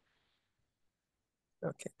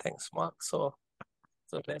 Okay, thanks, Mark. So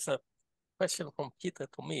there's a question from Peter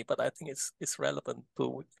to me, but I think it's relevant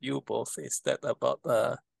to you both. Is that about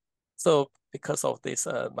so because of this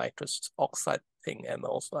nitrous oxide thing, and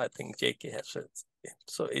also I think JK has said,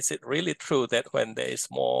 so is it really true that when there is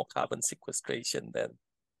more carbon sequestration, then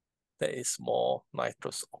there is more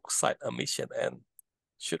nitrous oxide emission, and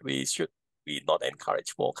should we not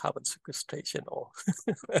encourage more carbon sequestration, or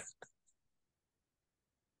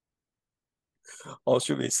or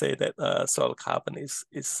should we say that soil carbon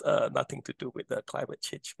is nothing to do with the climate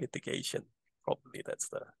change mitigation? Probably that's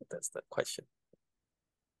the question.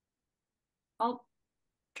 I'll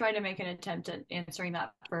try to make an attempt at answering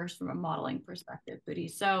that first from a modeling perspective, Budi.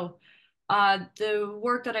 So the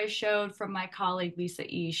work that I showed from my colleague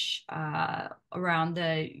Lisa Ish around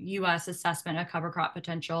the U.S. assessment of cover crop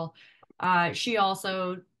potential, she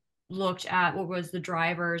also looked at what was the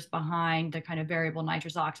drivers behind the kind of variable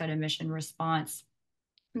nitrous oxide emission response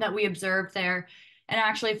that we observed there, and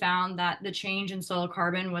actually found that the change in soil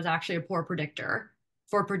carbon was actually a poor predictor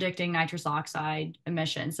for predicting nitrous oxide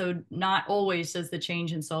emissions. So not always does the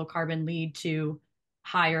change in soil carbon lead to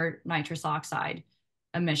higher nitrous oxide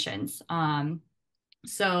emissions.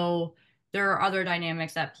 So there are other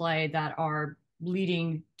dynamics at play that are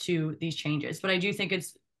leading to these changes. But I do think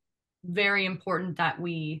it's very important that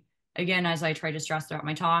we, again, as I try to stress throughout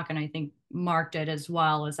my talk, and I think Mark did as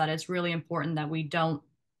well, is that it's really important that we don't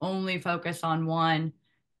only focus on one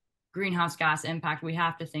greenhouse gas impact. We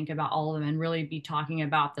have to think about all of them and really be talking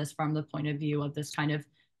about this from the point of view of this kind of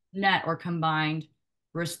net or combined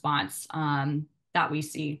response that we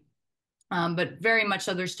see. But very much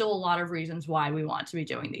so, there's still a lot of reasons why we want to be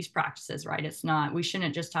doing these practices, right? It's not, we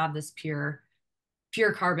shouldn't just have this pure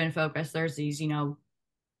carbon focus. There's these,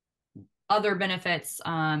 other benefits,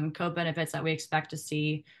 co-benefits that we expect to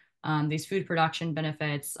see, these food production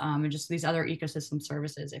benefits, and just these other ecosystem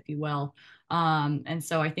services, if you will. And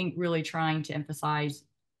so I think really trying to emphasize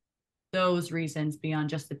those reasons beyond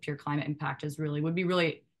just the pure climate impact would be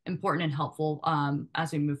really important and helpful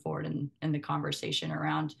as we move forward in the conversation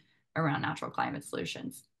around around natural climate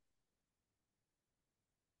solutions.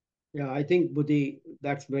 Yeah, I think, Buddhi,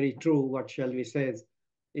 that's very true what Shelby says.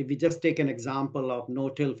 If we just take an example of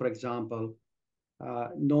no-till, for example,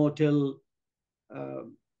 no-till,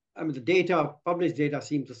 I mean, the data, published data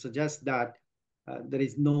seem to suggest that there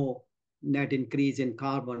is no net increase in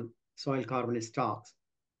carbon, soil carbon stocks.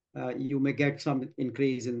 You may get some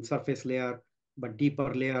increase in surface layer, but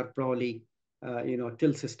deeper layer probably,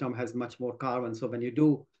 till system has much more carbon. So when you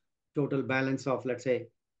do total balance of, let's say,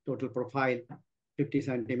 total profile, 50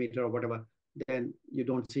 centimeter or whatever, then you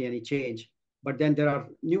don't see any change. But then there are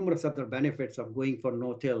numerous other benefits of going for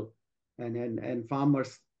no-till, and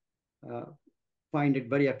farmers find it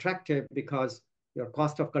very attractive because your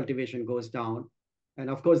cost of cultivation goes down. And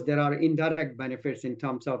of course, there are indirect benefits in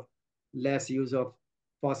terms of less use of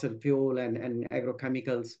fossil fuel and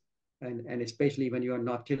agrochemicals, and especially when you are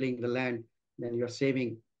not tilling the land, then you're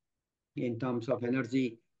saving in terms of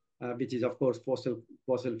energy, which is of course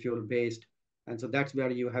fossil fuel based. And so that's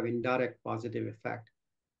where you have indirect positive effect.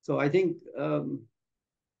 So I think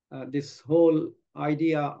this whole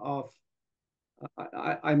idea of,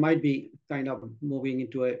 I might be kind of moving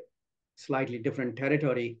into a slightly different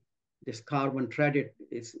territory. This carbon credit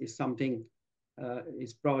is something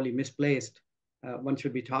is probably misplaced. One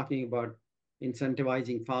should be talking about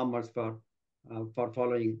incentivizing farmers for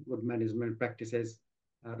following good management practices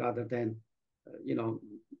rather than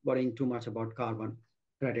worrying too much about carbon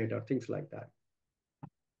credit or things like that.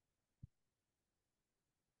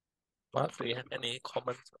 Mark, do you have any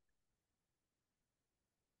comments?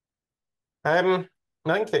 I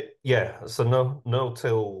think so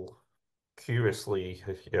no-till, curiously,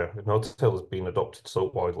 no-till has been adopted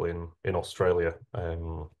so widely in Australia.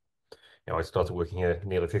 I started working here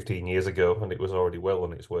nearly 15 years ago, and it was already well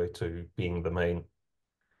on its way to being the main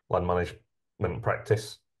land management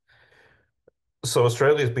practice. So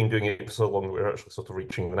Australia's been doing it for so long that we're actually sort of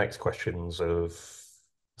reaching the next questions of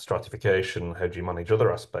stratification. How do you manage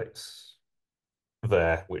other aspects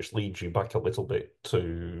there, which leads you back a little bit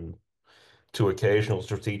to occasional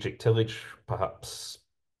strategic tillage, perhaps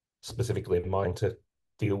specifically in mind to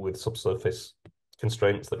deal with subsurface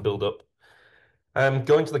constraints that build up.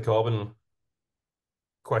 Going to the carbon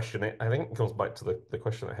question, I think it comes back to the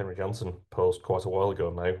question that Henry Jansen posed quite a while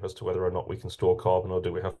ago now as to whether or not we can store carbon or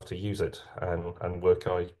do we have to use it. And work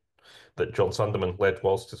that John Sandeman led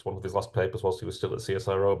whilst it's one of his last papers whilst he was still at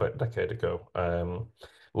CSIRO about a decade ago,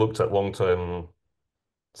 looked at long-term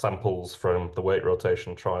samples from the weight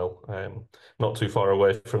rotation trial, not too far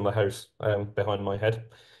away from the house behind my head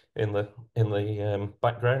in the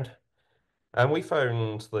background. And we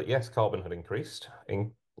found that yes, carbon had increased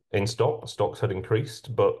in stocks had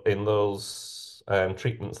increased, but in those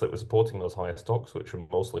treatments that were supporting those higher stocks, which were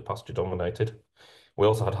mostly pasture dominated, we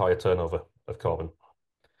also had higher turnover of carbon.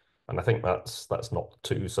 And I think that's not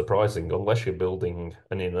too surprising unless you're building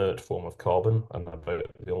an inert form of carbon, and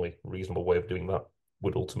the only reasonable way of doing that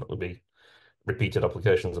would ultimately be repeated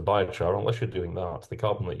applications of biochar. Unless you're doing that, the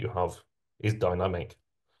carbon that you have is dynamic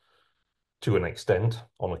to an extent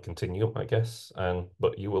on a continuum, I guess,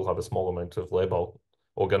 but you will have a small amount of labile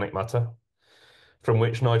organic matter from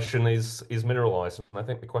which nitrogen is mineralized. And I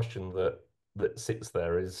think the question that sits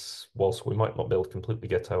there is, whilst we might not be able to completely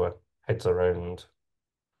get our heads around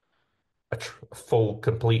a full,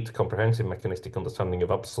 complete, comprehensive mechanistic understanding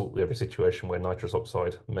of absolutely every situation where nitrous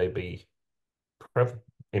oxide may be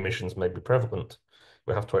emissions may be prevalent,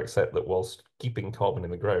 we have to accept that whilst keeping carbon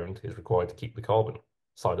in the ground is required to keep the carbon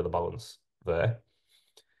side of the balance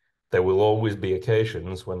there will always be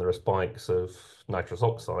occasions when there are spikes of nitrous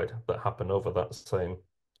oxide that happen over that same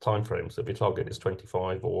time frame. So if your target is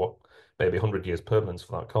 25 or maybe 100 years permanence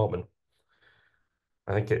for that carbon,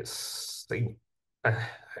 I think it's an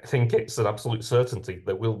absolute certainty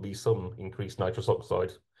there will be some increased nitrous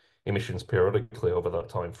oxide emissions periodically over that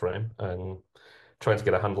time frame, and trying to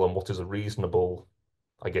get a handle on what is a reasonable,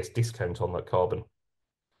 I guess, discount on that carbon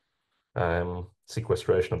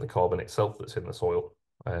sequestration of the carbon itself that's in the soil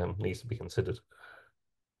needs to be considered.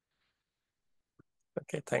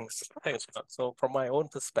 Okay, thanks. Mark. So from my own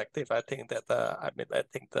perspective, I think that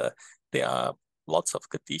there are lots of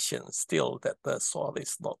conditions still that the soil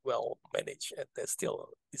is not well managed, and it's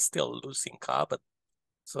still losing carbon.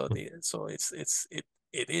 So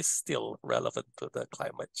it is still relevant to the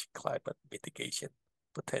climate mitigation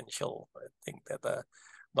potential. I think that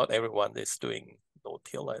not everyone is doing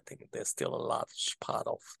no-till. I think there's still a large part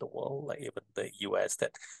of the world, like even the US,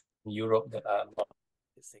 Europe, that are not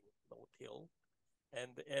using no-till.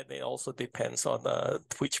 And it also depends on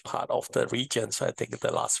which part of the region. So I think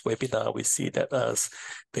the last webinar we see that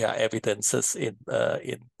there are evidences in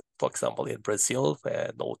for example, in Brazil,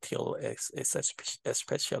 where no-till is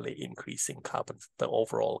especially increasing carbon, the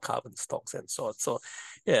overall carbon stocks and so on. So,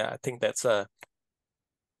 yeah, I think that's the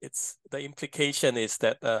implication is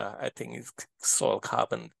that I think it's soil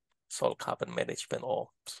carbon management, or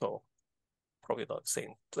so probably not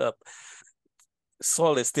saying.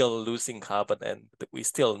 Soil is still losing carbon, and we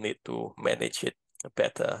still need to manage it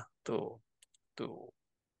better to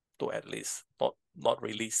at least not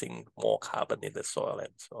releasing more carbon in the soil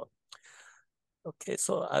and so on. Okay,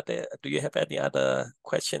 so do you have any other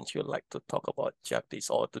questions you'd like to talk about,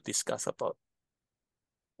 Jagdish, or to discuss about?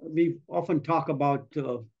 We often talk about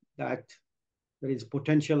that there is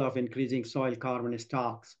potential of increasing soil carbon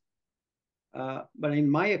stocks. But in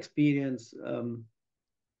my experience,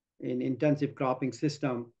 in intensive cropping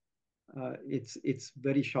system, it's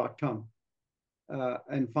very short term.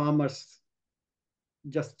 And farmers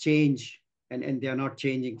just change, and they are not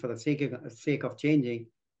changing for the sake of changing,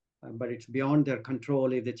 but it's beyond their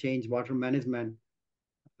control. If they change water management,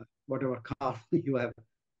 whatever carbon you have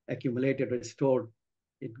accumulated or stored,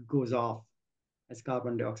 it goes off as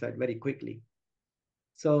carbon dioxide very quickly.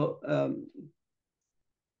 So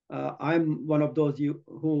I'm one of those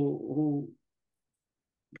who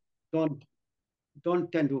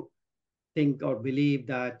don't tend to think or believe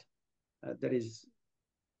that there is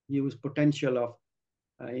huge potential of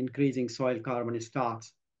increasing soil carbon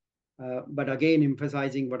stocks. But again,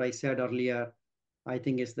 emphasizing what I said earlier, I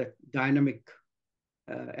think is the dynamic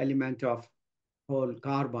element of whole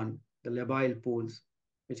carbon, the labile pools,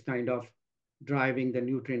 which kind of driving the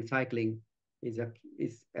nutrient cycling is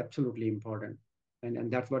absolutely important.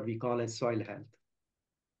 And that's what we call as soil health.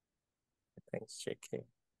 Thanks, JK.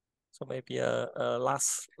 So maybe a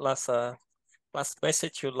last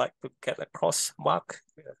message you'd like to get across, Mark?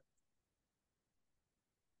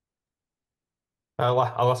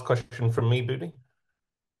 Last question from me, Budi.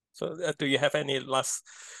 So do you have any last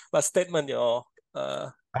statement or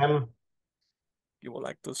you would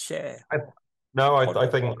like to share? I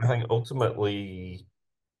think ultimately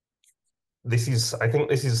this is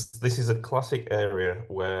a classic area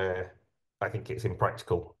where I think it's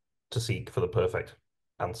impractical to seek for the perfect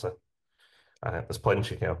answer. There's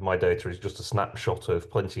plenty, my data is just a snapshot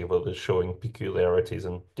of plenty of others showing peculiarities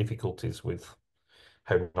and difficulties with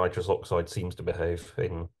how nitrous oxide seems to behave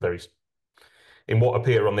in what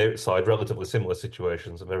appear on the outside relatively similar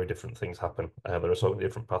situations, and very different things happen. There are so many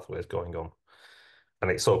different pathways going on, and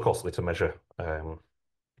it's so costly to measure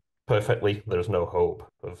perfectly. There's no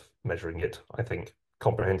hope of measuring it, I think,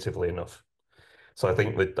 comprehensively enough. So I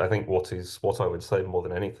think what I would say more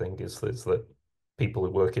than anything is that people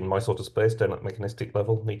who work in my sort of space down at mechanistic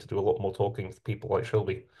level need to do a lot more talking with people like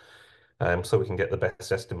Shelby, so we can get the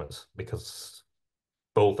best estimates, because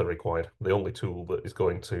both are required. The only tool that is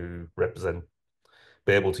going to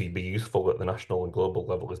be able to be useful at the national and global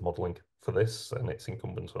level is modelling for this, and it's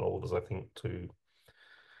incumbent on all of us, I think, to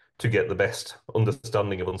get the best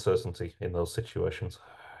understanding of uncertainty in those situations.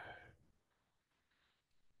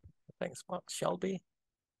 Thanks, Mark. Shelby?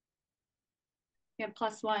 Yeah,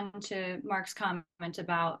 +1 to Mark's comment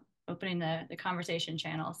about opening the conversation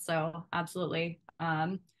channel. So absolutely.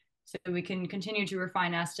 So we can continue to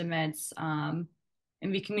refine estimates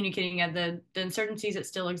and be communicating at the uncertainties that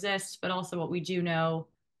still exist, but also what we do know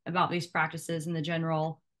about these practices and the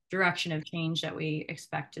general direction of change that we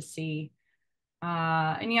expect to see.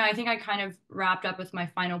 And yeah, I think I kind of wrapped up with my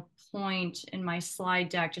final point in my slide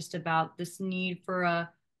deck, just about this need for a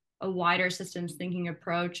wider systems thinking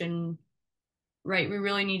approach. And right, we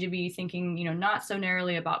really need to be thinking, not so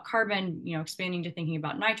narrowly about carbon, expanding to thinking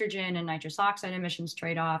about nitrogen and nitrous oxide emissions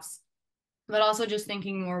trade-offs, but also just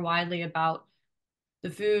thinking more widely about the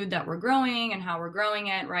food that we're growing and how we're growing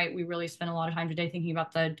it, right? We really spent a lot of time today thinking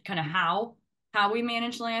about the kind of how we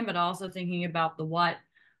manage land, but also thinking about the what.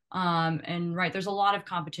 And right, there's a lot of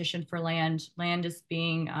competition for land. Land is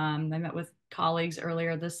being, I met with colleagues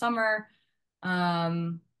earlier this summer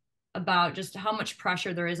about just how much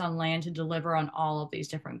pressure there is on land to deliver on all of these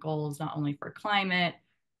different goals, not only for climate,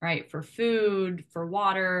 right, for food, for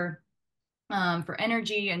water, for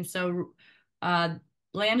energy. And so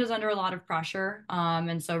land is under a lot of pressure.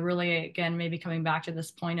 And so really, again, maybe coming back to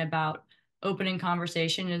this point about opening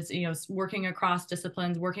conversation is, working across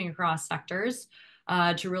disciplines, working across sectors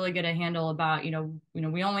to really get a handle about,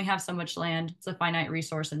 we only have so much land, it's a finite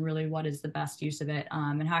resource, and really what is the best use of it?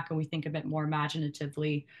 And how can we think a bit more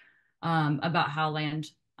imaginatively about how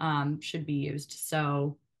land should be used?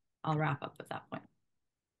 So I'll wrap up with that point.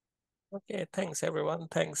 Okay, thanks everyone.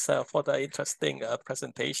 Thanks for the interesting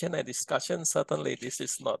presentation and discussion. Certainly this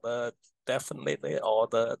is not definitely or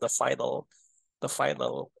the final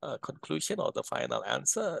final conclusion or the final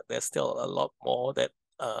answer. There's still a lot more that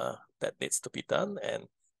that needs to be done, and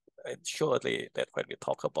surely that when we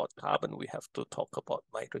talk about carbon, we have to talk about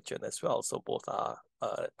nitrogen as well. So both are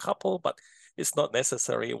a couple, but it's not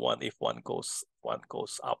necessary if one goes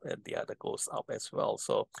up and the other goes up as well.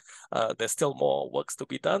 So there's still more works to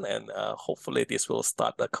be done, and hopefully this will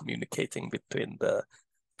start communicating between the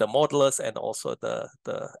modelers and also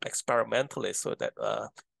the experimentalists, so that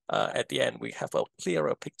at the end we have a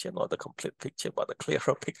clearer picture, not the complete picture, but a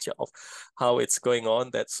clearer picture of how it's going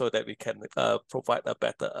on, so that we can provide a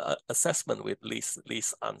better assessment with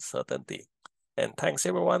least uncertainty. And thanks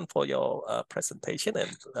everyone for your presentation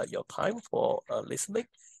and your time for listening,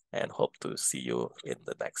 and hope to see you in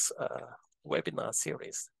the next webinar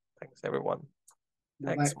series. Thanks everyone.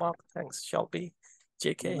 Bye-bye. Thanks Mark, thanks Shelby,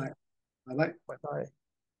 JK. Bye-bye. Bye-bye.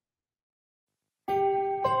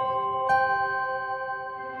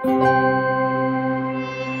 Bye-bye.